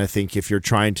strategy. I mean, I think if you're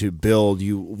trying to build,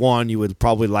 you would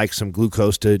probably like some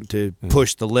glucose to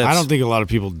push the lifts. I don't think a lot of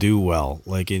people do well.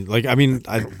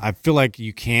 I feel like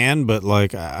you can, but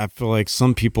I feel like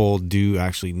some people do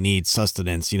actually need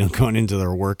sustenance, going into their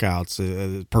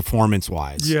workouts,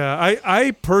 performance-wise. Yeah,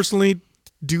 I personally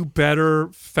do better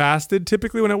fasted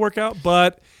typically when I work out,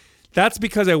 but that's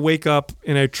because I wake up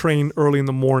and I train early in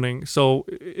the morning. So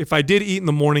if I did eat in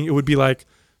the morning, it would be like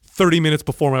 30 minutes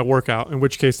before my workout, in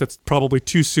which case that's probably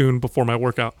too soon before my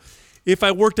workout. If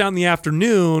I worked out in the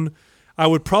afternoon, I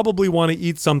would probably want to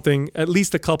eat something at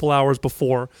least a couple hours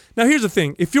before. Now, here's the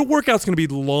thing. If your workout's going to be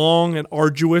long and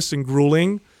arduous and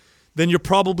grueling, then you're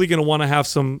probably going to want to have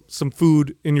some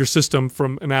food in your system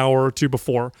from an hour or two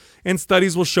before. And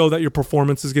studies will show that your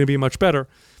performance is going to be much better.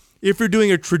 If you're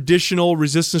doing a traditional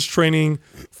resistance training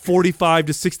 45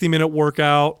 to 60-minute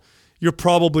workout, you're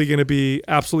probably going to be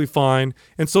absolutely fine.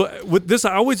 And so with this,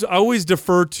 I always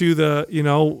defer to the,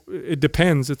 it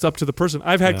depends. It's up to the person.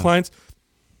 I've had clients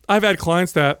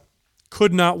that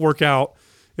could not work out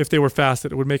if they were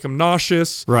fasted. It would make them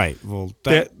nauseous. Right. Well,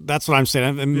 that's what I'm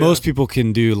saying. And most people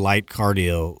can do light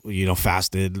cardio,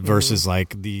 fasted versus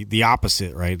the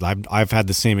opposite, right? I've had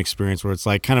the same experience where it's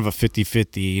like kind of a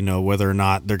 50-50, whether or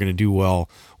not they're going to do well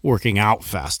working out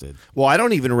fasted. Well, I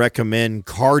don't even recommend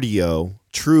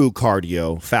true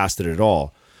cardio, fasted at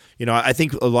all. I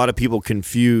think a lot of people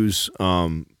confuse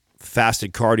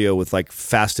fasted cardio with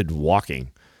fasted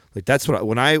walking. That's what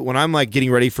when I'm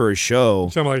getting ready for a show.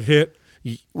 Something like HIIT.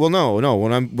 Well, no.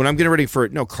 When I'm getting ready for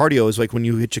it, cardio is when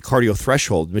you hit your cardio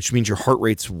threshold, which means your heart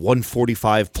rate's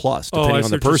 145 plus, depending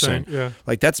on the person. Yeah.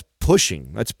 That's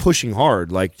pushing. That's pushing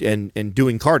hard. And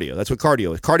doing cardio. That's what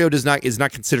cardio is. Cardio is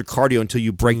not considered cardio until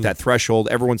you break that threshold.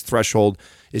 Everyone's threshold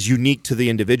is unique to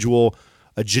the individual.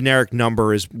 A generic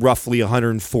number is roughly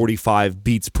 145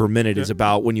 beats per minute is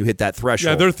about when you hit that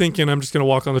threshold. Yeah, they're thinking I'm just going to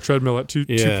walk on the treadmill at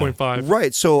 2.5.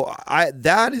 Right. So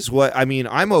that is what I mean.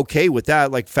 I'm okay with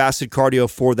that, fasted cardio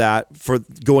for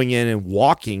going in and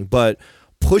walking, but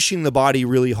pushing the body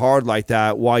really hard like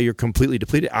that while you're completely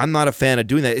depleted, I'm not a fan of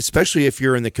doing that, especially if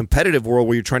you're in the competitive world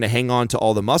where you're trying to hang on to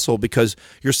all the muscle, because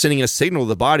you're sending a signal to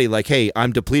the body like, hey,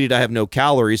 I'm depleted, I have no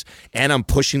calories, and I'm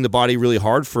pushing the body really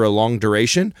hard for a long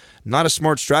duration. Not a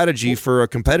smart strategy for a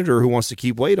competitor who wants to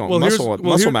keep weight on,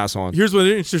 muscle mass on. Here's what's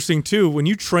interesting too. When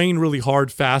you train really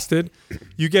hard fasted,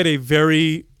 you get a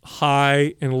very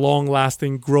high and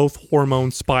long-lasting growth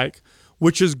hormone spike,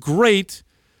 which is great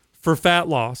for fat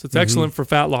loss. It's excellent for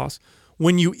fat loss.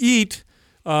 When you eat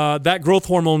that growth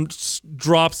hormone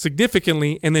drops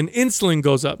significantly, and then insulin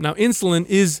goes up. Now, insulin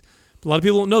is, a lot of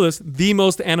people don't know this, the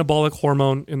most anabolic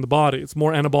hormone in the body. It's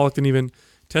more anabolic than even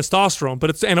testosterone, but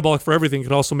it's anabolic for everything. It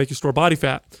can also make you store body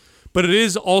fat. But it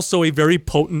is also a very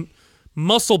potent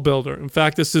muscle builder. In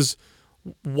fact, this is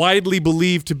widely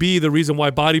believed to be the reason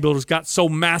why bodybuilders got so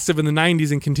massive in the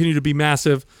 90s and continue to be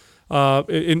massive.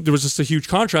 There was just a huge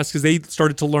contrast because they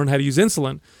started to learn how to use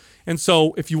insulin. And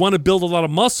so if you want to build a lot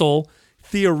of muscle,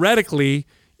 theoretically,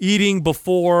 eating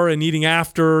before and eating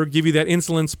after give you that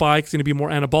insulin spike. It's going to be more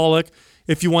anabolic.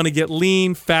 If you want to get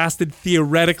lean, fasted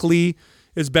theoretically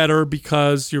is better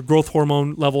because your growth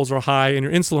hormone levels are high and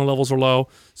your insulin levels are low,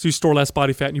 so you store less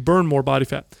body fat and you burn more body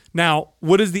fat. Now,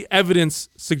 what does the evidence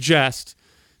suggest?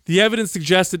 The evidence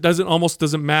suggests it almost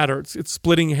doesn't matter. It's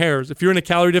splitting hairs. If you're in a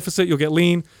calorie deficit, you'll get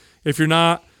lean. If you're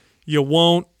not, you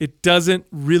won't. It doesn't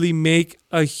really make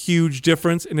a huge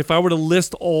difference. And if I were to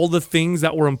list all the things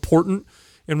that were important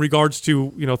in regards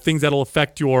to, things that'll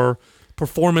affect your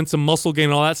performance and muscle gain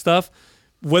and all that stuff,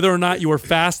 whether or not you are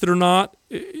fasted or not,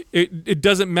 it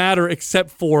doesn't matter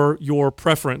except for your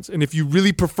preference. And if you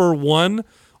really prefer one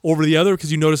over the other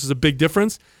because you notice there's a big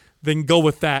difference, then go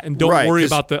with that and don't worry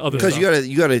about the other stuff. Because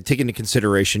you got to take into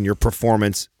consideration your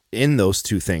performance in those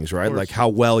two things, right? Like how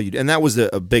well you, and that was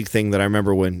a big thing that I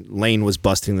remember when Lane was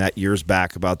busting that years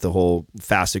back about the whole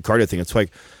fasted cardio thing. It's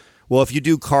like, well, if you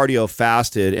do cardio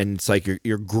fasted and it's like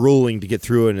you're grueling to get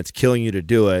through it and it's killing you to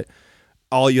do it,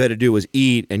 all you had to do was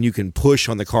eat and you can push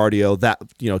on the cardio that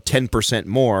 10%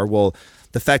 more. Well,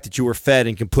 the fact that you were fed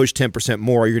and can push 10%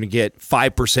 more, you're going to get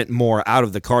 5% more out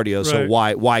of the cardio. So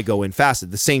why go in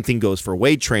fasted? The same thing goes for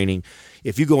weight training.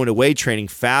 If you go into weight training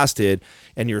fasted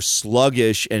and you're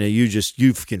sluggish and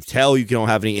you can tell you don't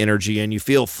have any energy and you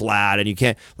feel flat and you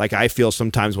can't, like I feel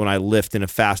sometimes when I lift in a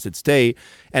fasted state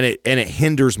and it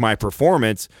hinders my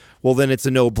performance, well then it's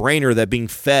a no-brainer that being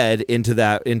fed into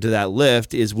that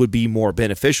lift would be more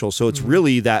beneficial. So it's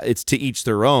really that it's to each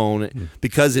their own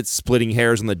because it's splitting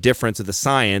hairs on the difference of the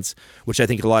science, which I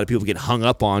think a lot of people get hung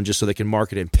up on just so they can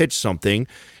market and pitch something.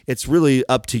 It's really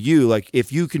up to you. Like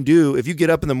if you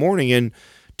get up in the morning and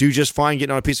do just fine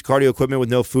getting on a piece of cardio equipment with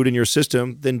no food in your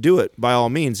system, then do it by all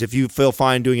means. If you feel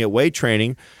fine doing it weight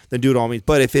training, then do it all means.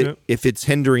 But if it's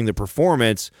hindering the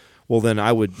performance, well then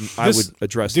I would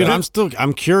address that. Dude,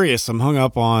 I'm curious. I'm hung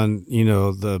up on,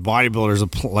 the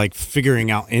bodybuilders like figuring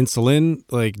out insulin.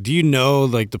 Like, do you know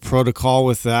like the protocol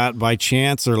with that by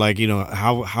chance, or like,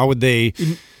 how would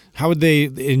they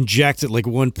inject it? Like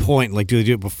one point, like do they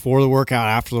do it before the workout,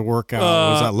 after the workout?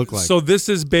 What does that look like? So this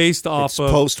is based off of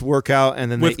post workout,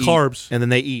 and then with they carbs, and then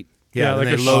they eat. Yeah, like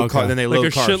then they load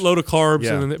carbs. Shitload of carbs.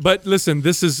 Yeah. But listen,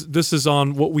 this is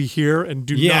on what we hear and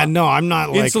do. Yeah, no, I'm not.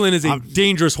 Insulin is a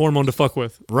dangerous hormone to fuck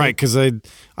with. Right, because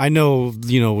I know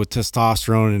with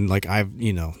testosterone and like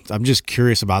I'm just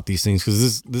curious about these things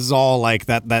because this is all like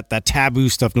that taboo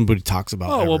stuff nobody talks about.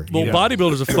 Oh ever, well,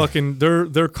 bodybuilders are fucking they're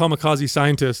kamikaze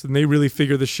scientists and they really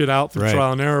figure this shit out through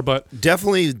trial and error. But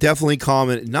definitely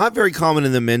common, not very common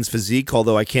in the men's physique.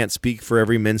 Although I can't speak for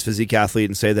every men's physique athlete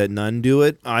and say that none do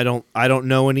it. I don't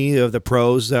know any of the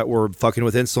pros that were fucking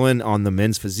with insulin on the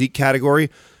men's physique category,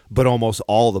 but almost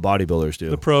all the bodybuilders do.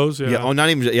 The pros,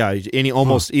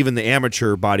 even the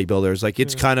amateur bodybuilders. Like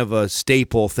it's kind of a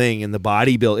staple thing in the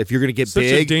bodybuild. If you're going to get such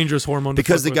big, a dangerous hormone.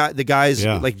 Because the guys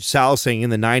like Sal saying in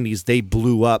the 90s, they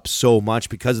blew up so much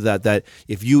because of that. That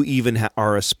if you even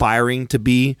are aspiring to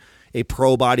be a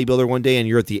pro bodybuilder one day and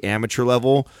you're at the amateur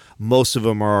level, most of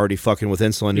them are already fucking with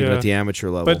insulin even at the amateur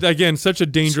level. But again, such a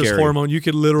dangerous hormone. You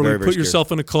could literally put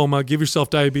yourself in a coma, give yourself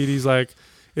diabetes. Like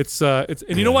it's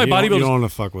you know why bodybuilders, you don't want to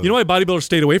fuck with you know why bodybuilders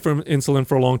stayed away from insulin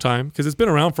for a long time? Because it's been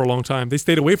around for a long time. They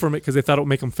stayed away from it because they thought it would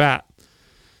make them fat.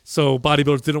 So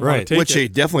bodybuilders didn't want to take Which it. they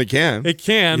definitely can. It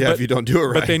can, if you don't do it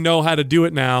right. But they know how to do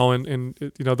it now, and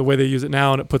the way they use it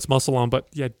now, and it puts muscle on. But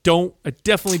I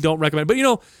definitely don't recommend it.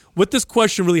 But what this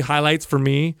question really highlights for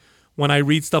me when I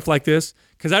read stuff like this,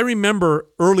 because I remember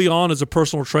early on as a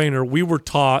personal trainer, we were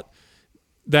taught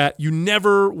that you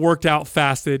never worked out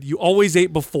fasted. You always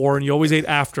ate before and you always ate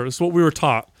after. That's what we were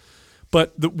taught.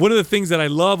 But one of the things that I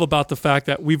love about the fact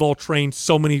that we've all trained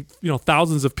so many,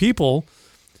 thousands of people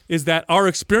is that our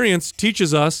experience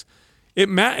teaches us it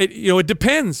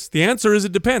depends. The answer is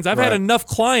it depends. I've had enough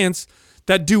clients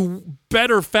that do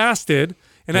better fasted,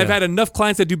 and I've had enough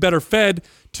clients that do better fed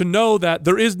to know that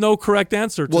there is no correct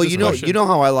answer to this question. You know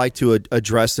how I like to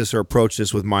address this or approach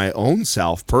this with my own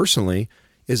self personally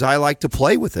is I like to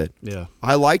play with it. Yeah.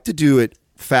 I like to do it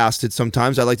fasted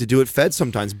sometimes. I like to do it fed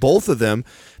sometimes. Both of them,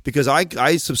 because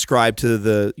I subscribe to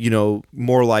the,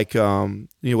 more like,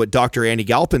 what Dr. Andy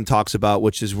Galpin talks about,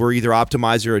 which is we're either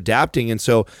optimizing or adapting. And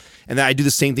then I do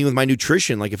the same thing with my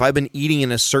nutrition. Like if I've been eating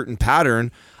in a certain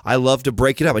pattern, I love to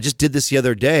break it up. I just did this the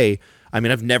other day. I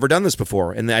mean, I've never done this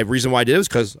before. And the reason why I did it was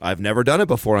because I've never done it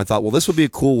before. And I thought, well, this would be a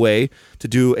cool way to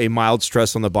do a mild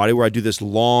stress on the body where I do this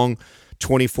long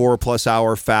 24 plus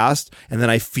hour fast and then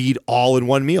I feed all in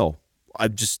one meal.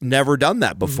 I've just never done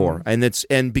that before.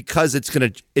 And because it's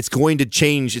going to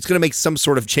change, it's going to make some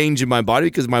sort of change in my body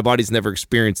because my body's never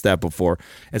experienced that before.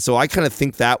 And so I kind of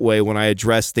think that way when I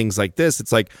address things like this.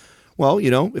 It's like, well,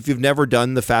 if you've never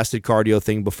done the fasted cardio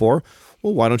thing before,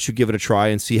 well, why don't you give it a try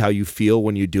and see how you feel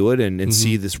when you do it and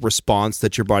see this response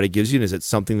that your body gives you? And is it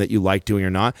something that you like doing or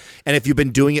not? And if you've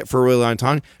been doing it for a really long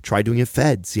time, try doing it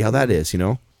fed. See how that is,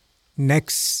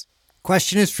 Next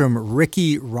question is from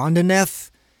Ricky Rondineth.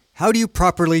 How do you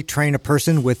properly train a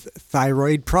person with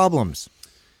thyroid problems?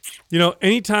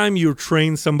 Anytime you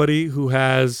train somebody who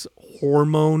has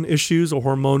hormone issues or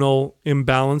hormonal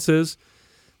imbalances,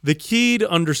 the key to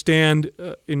understand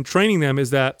in training them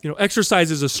is that,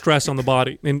 exercise is a stress on the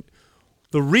body. And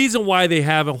the reason why they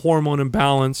have a hormone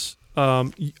imbalance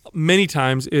many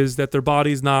times is that their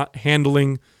body's not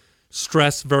handling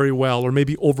stress very well or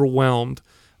maybe overwhelmed.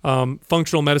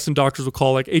 Functional medicine doctors will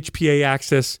call like HPA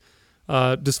axis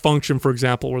dysfunction, for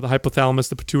example, where the hypothalamus,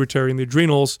 the pituitary, and the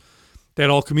adrenals that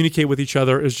all communicate with each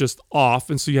other is just off.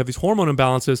 And so you have these hormone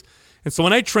imbalances. And so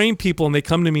when I train people and they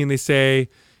come to me and they say,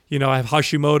 I have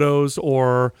Hashimoto's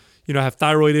or, I have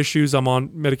thyroid issues, I'm on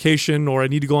medication or I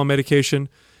need to go on medication.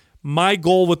 My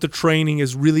goal with the training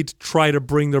is really to try to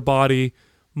bring their body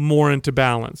more into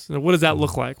balance. Now, what does that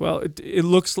look like? Well,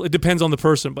 it depends on the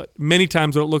person, but many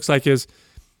times what it looks like is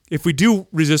if we do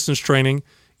resistance training,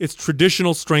 it's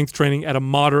traditional strength training at a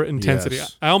moderate intensity.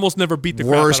 Yes. I almost never beat the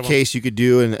crap out of them. Worst case you could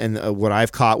do, and what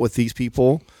I've caught with these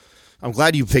people, I'm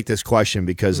glad you picked this question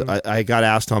because I got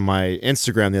asked on my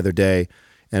Instagram the other day,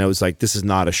 and it was like, this is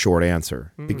not a short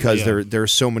answer because there are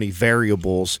so many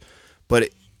variables. But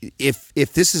if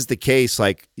this is the case,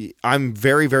 like I'm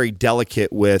very, very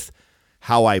delicate with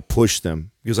how I push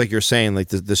them because, like you're saying, like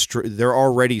they're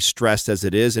already stressed as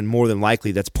it is, and more than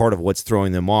likely that's part of what's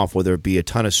throwing them off. Whether it be a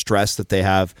ton of stress that they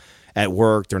have at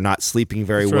work, they're not sleeping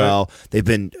very well, they've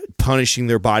been punishing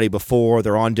their body before,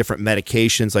 they're on different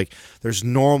medications. Like there's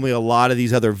normally a lot of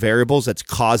these other variables that's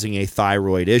causing a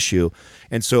thyroid issue.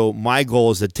 And so my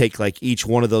goal is to take like each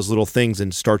one of those little things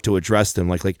and start to address them.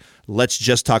 Like let's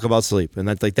just talk about sleep, and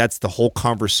that's the whole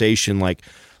conversation. Like,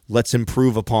 let's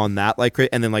improve upon that.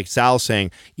 And then like Sal's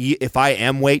saying, if I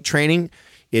am weight training,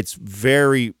 it's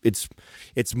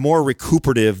more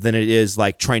recuperative than it is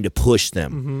like trying to push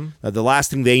them. The last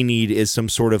thing they need is some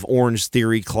sort of Orange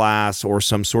Theory class or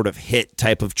some sort of HIIT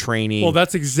type of training. Well,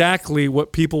 that's exactly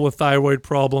what people with thyroid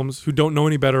problems who don't know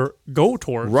any better go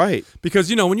towards. Right. Because,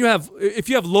 if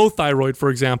you have low thyroid, for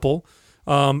example,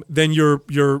 then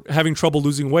you're having trouble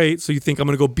losing weight. So you think I'm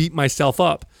going to go beat myself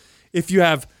up. If you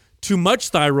have too much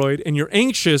thyroid and you're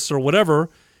anxious or whatever,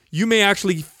 you may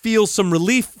actually feel some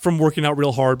relief from working out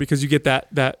real hard because you get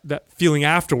that feeling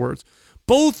afterwards.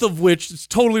 Both of which is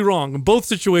totally wrong. In both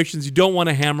situations, you don't want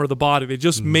to hammer the body. They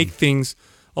just make things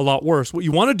a lot worse. What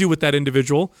you want to do with that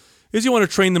individual is you want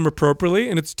to train them appropriately,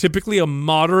 and it's typically a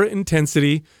moderate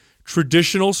intensity,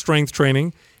 traditional strength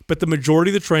training, but the majority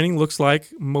of the training looks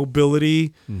like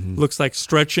mobility, looks like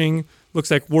stretching, looks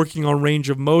like working on range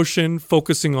of motion,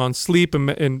 focusing on sleep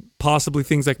and possibly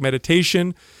things like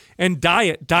meditation and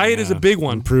diet. Diet is a big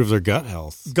one. Improve their gut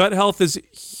health. Gut health is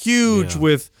huge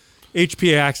with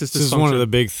HPA axis dysfunction. This is one of the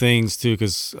big things too,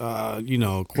 because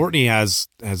Courtney has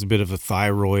a bit of a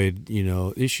thyroid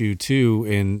issue too,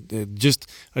 and just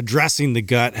addressing the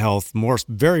gut health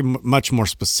very much more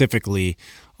specifically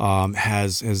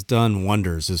has done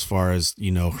wonders as far as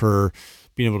her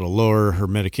being able to lower her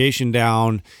medication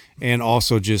down and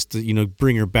also just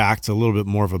bring her back to a little bit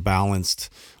more of a balanced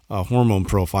hormone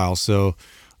profile. So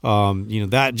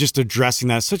that just addressing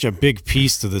that's such a big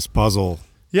piece to this puzzle.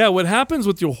 Yeah, what happens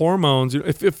with your hormones,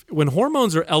 when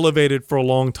hormones are elevated for a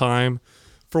long time,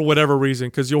 for whatever reason,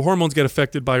 because your hormones get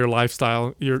affected by your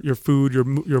lifestyle, your food,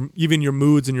 even your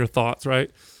moods and your thoughts,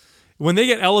 right? When they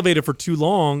get elevated for too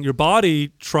long, your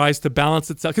body tries to balance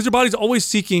itself because your body's always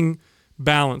seeking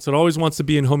balance. It always wants to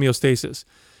be in homeostasis.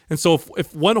 And so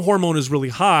if one hormone is really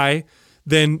high,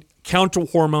 then counter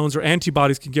hormones or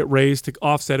antibodies can get raised to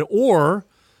offset it. Or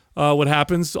what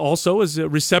happens also is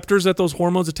receptors that those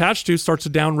hormones attach to start to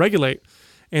downregulate.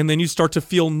 And then you start to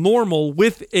feel normal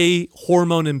with a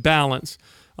hormone imbalance.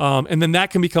 And then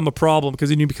that can become a problem because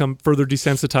then you become further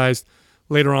desensitized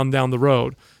later on down the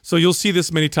road. So you'll see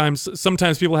this many times.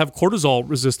 Sometimes people have cortisol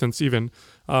resistance even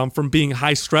from being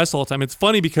high stress all the time. It's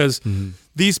funny because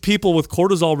these people with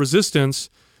cortisol resistance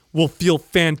will feel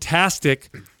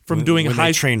fantastic from doing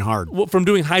train hard. from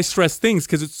doing high stress things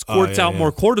because it squirts out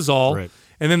more cortisol,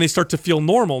 and then they start to feel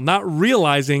normal, not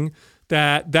realizing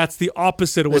that that's the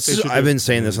opposite of what they should do. I've been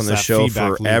saying this on the show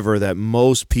forever that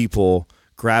most people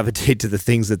gravitate to the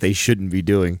things that they shouldn't be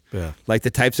doing. Yeah. Like the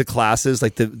types of classes,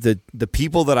 like the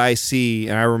people that I see,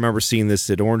 and I remember seeing this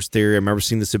at Orange Theory, I remember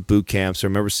seeing this at boot camps, I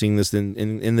remember seeing this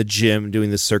in the gym, doing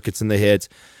the circuits and the hits.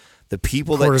 The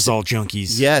people cortisol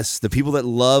junkies. Yes, the people that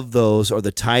love those are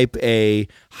the type A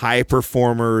high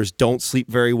performers, don't sleep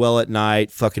very well at night,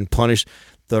 fucking punish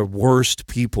the worst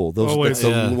people. That's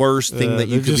the worst thing that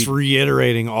you could just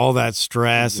reiterating all that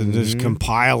stress and just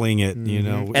compiling it, and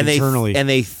internally.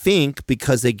 They think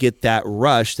because they get that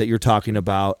rush that you're talking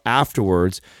about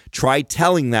afterwards, try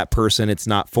telling that person it's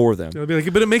not for them. They'll be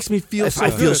like, but it makes me feel so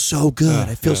good. I feel so good.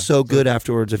 I feel so good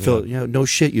afterwards. I feel, no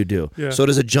shit you do. Yeah. So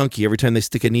does a junkie every time they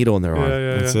stick a needle in their arm.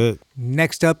 That's it.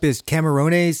 Next up is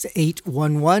Camarones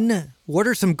 811. What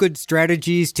are some good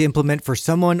strategies to implement for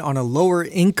someone on a lower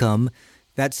income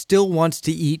that still wants to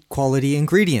eat quality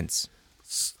ingredients?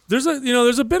 There's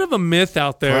a bit of a myth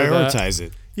out there. Prioritize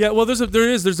it. Yeah, well, there's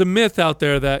a myth out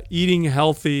there that eating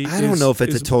healthy. I don't know if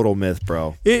it's a total myth,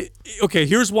 bro.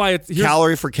 Here's why it's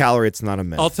calorie for calorie. It's not a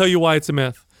myth. I'll tell you why it's a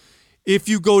myth. If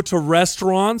you go to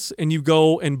restaurants and you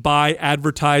go and buy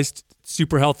advertised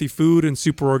super healthy food and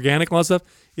super organic and all that stuff,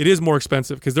 it is more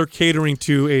expensive because they're catering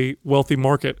to a wealthy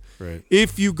market. Right.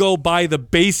 If you go buy the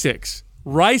basics.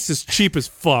 Rice is cheap as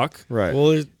fuck. Right.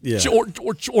 Well,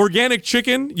 organic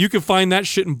chicken, you can find that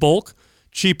shit in bulk,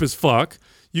 cheap as fuck.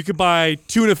 You could buy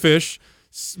tuna fish,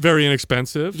 very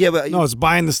inexpensive. Yeah, but no, it's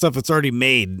buying the stuff that's already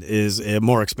made is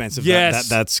more expensive. Yes.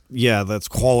 That's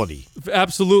quality.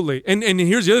 Absolutely. And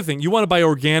here's the other thing: you want to buy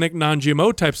organic,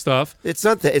 non-GMO type stuff. It's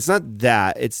not that. It's not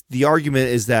that. It's the argument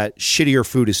is that shittier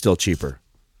food is still cheaper.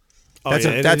 That's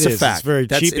a fact. It's very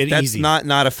cheap and easy. That's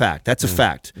not a fact. That's a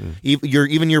fact.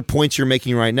 Even your points you're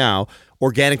making right now,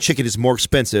 organic chicken is more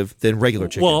expensive than regular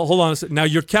chicken. Well, hold on a second.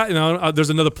 Now,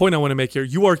 there's another point I want to make here.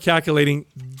 You are calculating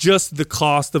just the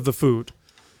cost of the food,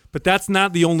 but that's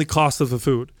not the only cost of the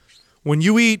food. When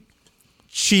you eat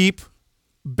cheap,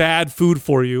 bad food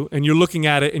for you, and you're looking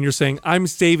at it and you're saying, I'm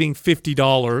saving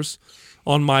 $50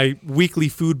 on my weekly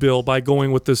food bill by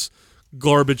going with this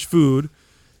garbage food,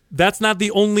 that's not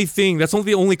the only thing. That's not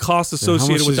the only cost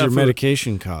associated with that food. How much does your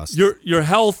medication cost? Your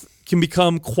health can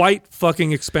become quite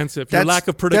fucking expensive. Your lack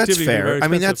of productivity. That's fair. I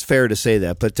mean, that's fair to say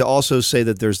that, but to also say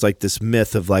that there's like this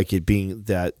myth of like it being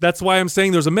that. That's why I'm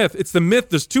saying there's a myth. It's the myth.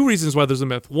 There's two reasons why there's a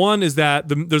myth. One is that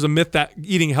there's a myth that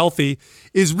eating healthy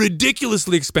is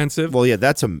ridiculously expensive. Well, yeah,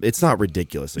 it's not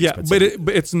ridiculously expensive. Yeah,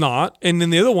 but it's not. And then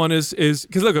the other one is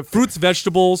because look at fruits,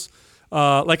 vegetables,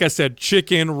 like I said,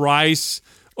 chicken, rice,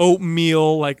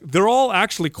 oatmeal, like they're all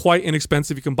actually quite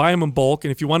inexpensive. You can buy them in bulk,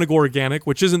 and if you want to go organic,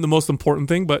 which isn't the most important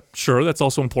thing, but sure, that's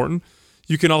also important,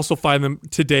 you can also find them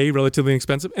today relatively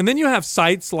inexpensive. And then you have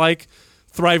sites like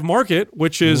Thrive Market,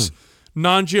 which is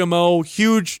non-GMO,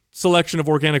 huge selection of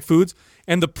organic foods,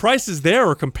 and the prices there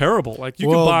are comparable. Like you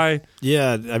can buy.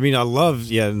 Yeah, I mean, I love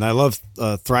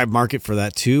Thrive Market for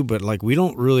that too. But like, we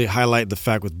don't really highlight the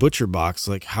fact with Butcher Box,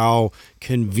 like how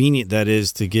convenient that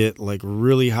is to get like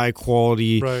really high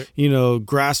quality,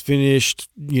 grass finished,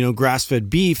 grass fed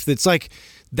beef. That's like.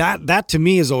 That to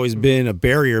me has always been a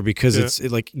barrier because it's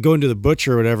like going to the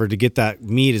butcher or whatever to get that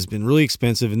meat has been really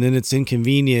expensive, and then it's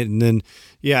inconvenient, and then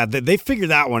they figured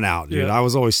that one out, dude. I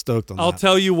was always stoked on that. I'll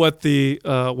tell you what the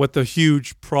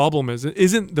huge problem is. It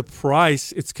isn't the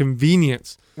price, it's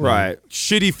convenience. Right.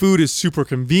 Shitty food is super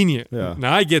convenient. Yeah.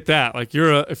 Now I get that. Like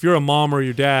if you're a mom or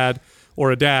your dad or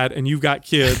a dad and you've got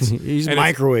kids, you just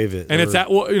microwave it, and it's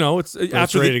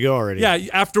after ready to go already. Yeah,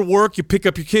 after work you pick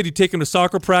up your kid, you take him to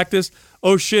soccer practice.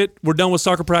 Oh shit, we're done with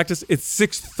soccer practice. It's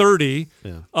 6:30.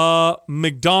 Yeah.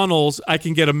 McDonald's, I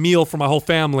can get a meal for my whole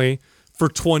family for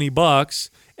 $20,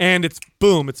 and it's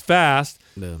fast.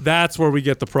 Yeah. That's where we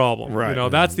get the problem. Right.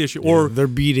 That's the issue. Or they're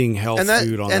beating health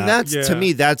food on that. And that's to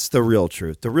me, that's the real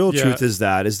truth. The real truth is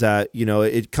that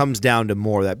it comes down to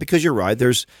more of that, because you're right.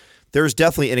 There's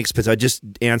definitely inexpensive. I just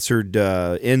answered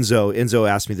Enzo. Enzo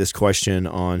asked me this question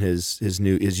on his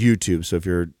YouTube. So if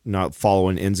you're not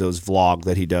following Enzo's vlog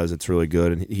that he does, it's really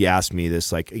good. And he asked me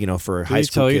this, like, for a high school kid. Did he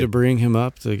tell you to bring him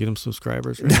up to get him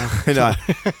subscribers right now? No,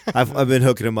 I've been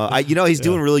hooking him up. He's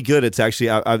doing really good. It's actually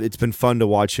it's been fun to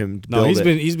watch him build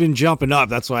he's been jumping up.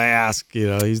 That's why I ask.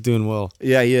 He's doing well.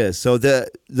 Yeah, he is. So the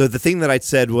thing that I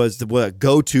said was the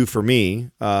go-to for me.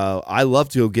 I love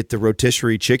to go get the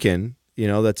rotisserie chicken.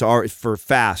 that's for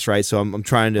fast, right? So I'm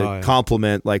trying to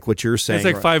compliment like what you're saying.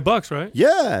 It's like $5, right?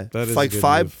 Yeah, that is like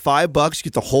 $5. You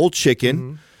get the whole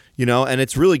chicken. And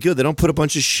it's really good. They don't put a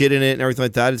bunch of shit in it and everything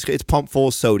like that. It's pumped full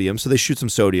of sodium, so they shoot some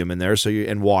sodium in there,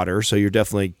 and water. So you're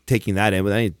definitely taking that in,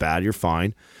 but that ain't bad. You're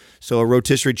fine. So a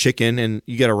rotisserie chicken, and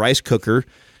you get a rice cooker.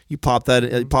 You pop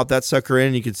that sucker in,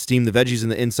 and you can steam the veggies in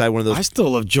the inside one of those. I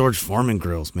still love George Foreman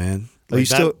grills, man. Like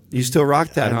you still rock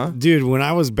that, huh? Dude, when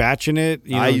I was batching it,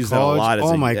 I used that a lot as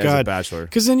a bachelor.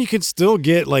 Because then you could still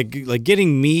get like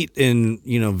getting meat and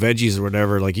veggies or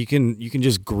whatever. Like you can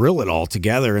just grill it all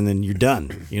together and then you're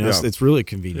done. It's really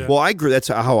convenient. Well, that's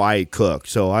how I cook.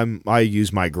 So I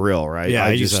use my grill, right? Yeah,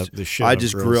 I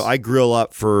grill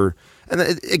up for. And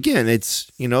again,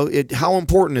 it's how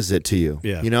important is it to you?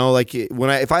 Yeah. Like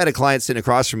if I had a client sitting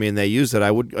across from me and they used it,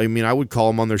 I would call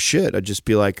them on their shit. I'd just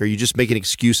be like, "Are you just making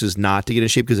excuses not to get in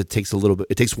shape because it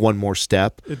takes one more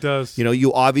step?" It does.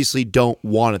 You obviously don't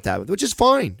want it that way, which is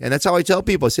fine. And that's how I tell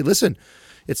people. I say, "Listen,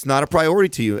 it's not a priority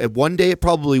to you. And one day it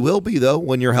probably will be, though,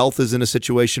 when your health is in a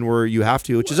situation where you have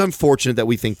to," which is unfortunate that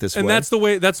we think this way. And that's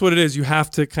what it is. You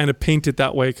have to kind of paint it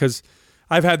that way, because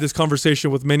I've had this conversation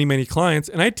with many, many clients,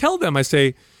 and I tell them, I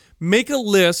say, make a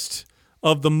list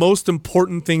of the most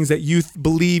important things that you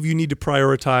believe you need to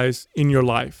prioritize in your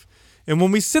life. And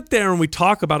when we sit there and we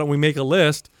talk about it, and we make a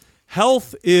list,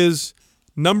 health is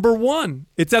number one.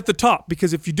 It's at the top,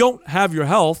 because if you don't have your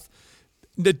health,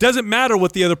 it doesn't matter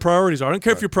what the other priorities are. I don't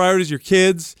care if your priorities are your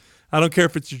kids. I don't care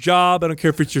if it's your job. I don't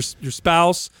care if it's your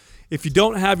spouse. If you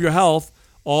don't have your health,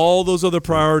 all those other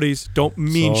priorities don't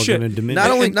mean shit. Not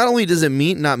only does it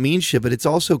not mean shit, but it's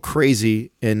also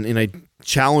crazy. And I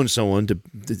challenge someone to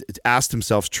ask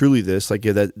themselves truly this, like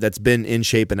that's been in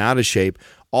shape and out of shape.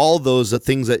 All those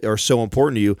things that are so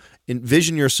important to you.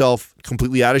 Envision yourself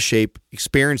completely out of shape,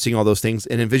 experiencing all those things,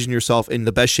 and envision yourself in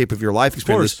the best shape of your life.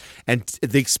 And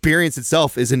the experience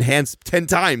itself is enhanced 10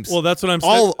 times. Well, that's what I'm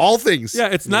saying. All things. Yeah,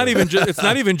 it's not even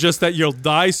just that you'll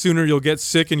die sooner, you'll get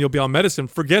sick, and you'll be on medicine.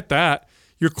 Forget that.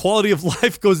 Your quality of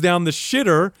life goes down the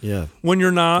shitter when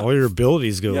you're not. All your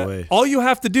abilities go away. All you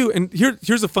have to do, and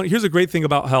here's a great thing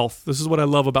about health. This is what I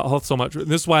love about health so much. And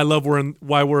this is why I love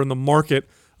why we're in the market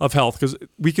of health,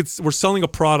 because we're selling a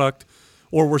product,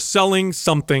 or we're selling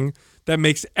something that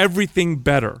makes everything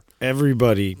better.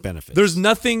 Everybody benefits. There's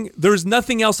nothing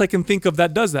else I can think of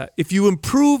that does that. If you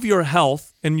improve your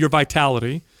health and your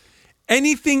vitality,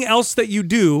 anything else that you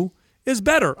do is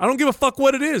better. I don't give a fuck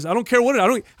what it is. I don't care what it is.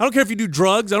 I don't care if you do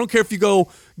drugs. I don't care if you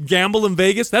go gamble in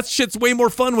Vegas. That shit's way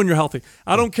more fun when you're healthy.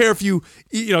 I don't care if you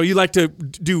like to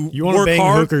do you want work to bang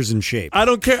hard. Hookers in shape. I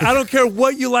don't care. I don't care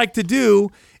what you like to do.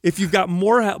 If you've got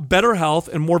better health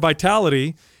and more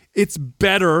vitality, it's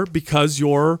better because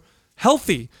you're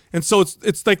healthy. And so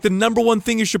it's like the number one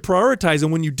thing you should prioritize.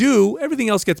 And when you do, everything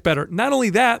else gets better. Not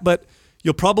only that, but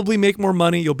you'll probably make more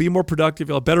money. You'll be more productive.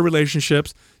 You'll have better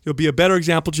relationships. You'll be a better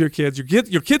example to your kids.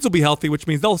 Your kids will be healthy, which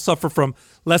means they'll suffer from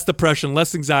less depression,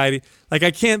 less anxiety. Like,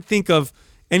 I can't think of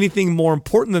anything more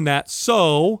important than that.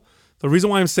 So the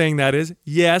reason why I'm saying that is,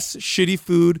 yes, shitty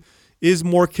food is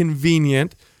more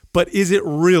convenient, but is it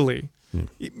really?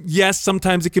 Yes,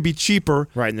 sometimes it could be cheaper.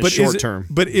 Right, in the short term.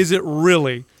 But is it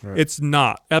really? Right. It's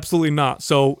not. Absolutely not.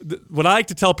 So what I like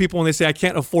to tell people when they say, I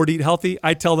can't afford to eat healthy,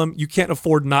 I tell them, you can't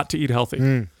afford not to eat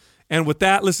healthy. And with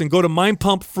that, listen, go to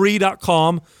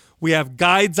mindpumpfree.com. We have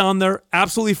guides on there,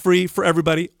 absolutely free for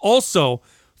everybody. Also,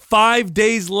 5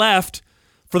 days left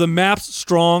for the MAPS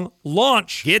Strong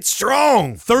launch. Get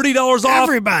strong. $30 off.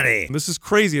 Everybody. This is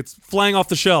crazy. It's flying off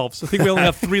the shelves. I think we only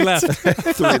have 3 left.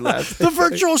 3 left. The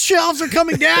virtual shelves are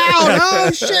coming down.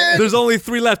 Oh, shit. There's only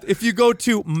 3 left. If you go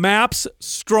to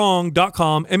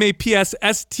mapsstrong.com,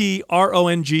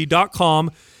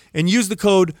 MAPSSTRONG.com, and use the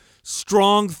code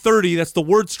STRONG30, that's the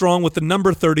word strong with the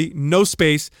number 30, no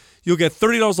space, you'll get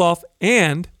 $30 off,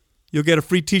 and you'll get a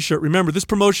free t-shirt. Remember, this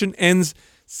promotion ends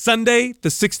Sunday the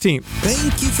 16th.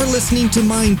 Thank you for listening to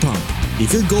Mind Pump.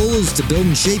 If your goal is to build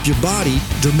and shape your body,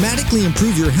 dramatically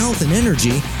improve your health and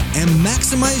energy, and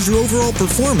maximize your overall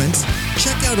performance,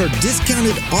 check out our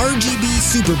discounted RGB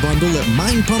Super Bundle at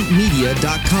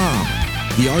mindpumpmedia.com.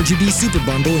 The RGB Super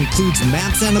Bundle includes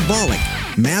MAPS Anabolic,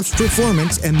 MAPS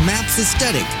Performance, and MAPS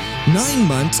Aesthetic. 9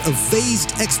 months of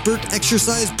phased expert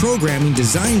exercise programming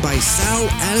designed by Sal,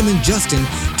 Adam, and Justin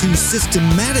to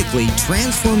systematically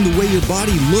transform the way your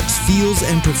body looks, feels,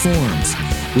 and performs.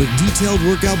 With detailed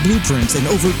workout blueprints and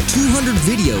over 200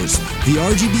 videos, the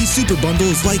RGB Super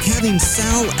Bundle is like having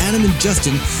Sal, Adam, and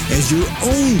Justin as your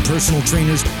own personal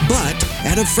trainers, but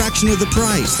at a fraction of the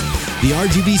price. The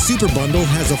RGB Super Bundle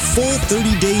has a full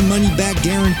 30-day money-back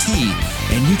guarantee,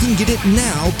 and you can get it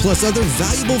now plus other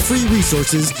valuable free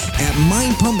resources at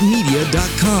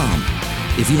mindpumpmedia.com.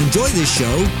 If you enjoy this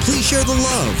show, please share the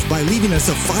love by leaving us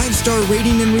a 5-star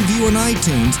rating and review on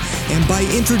iTunes and by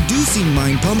introducing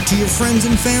Mind Pump to your friends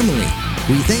and family.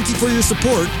 We thank you for your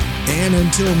support, and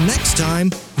until next time,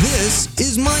 this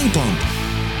is Mind Pump.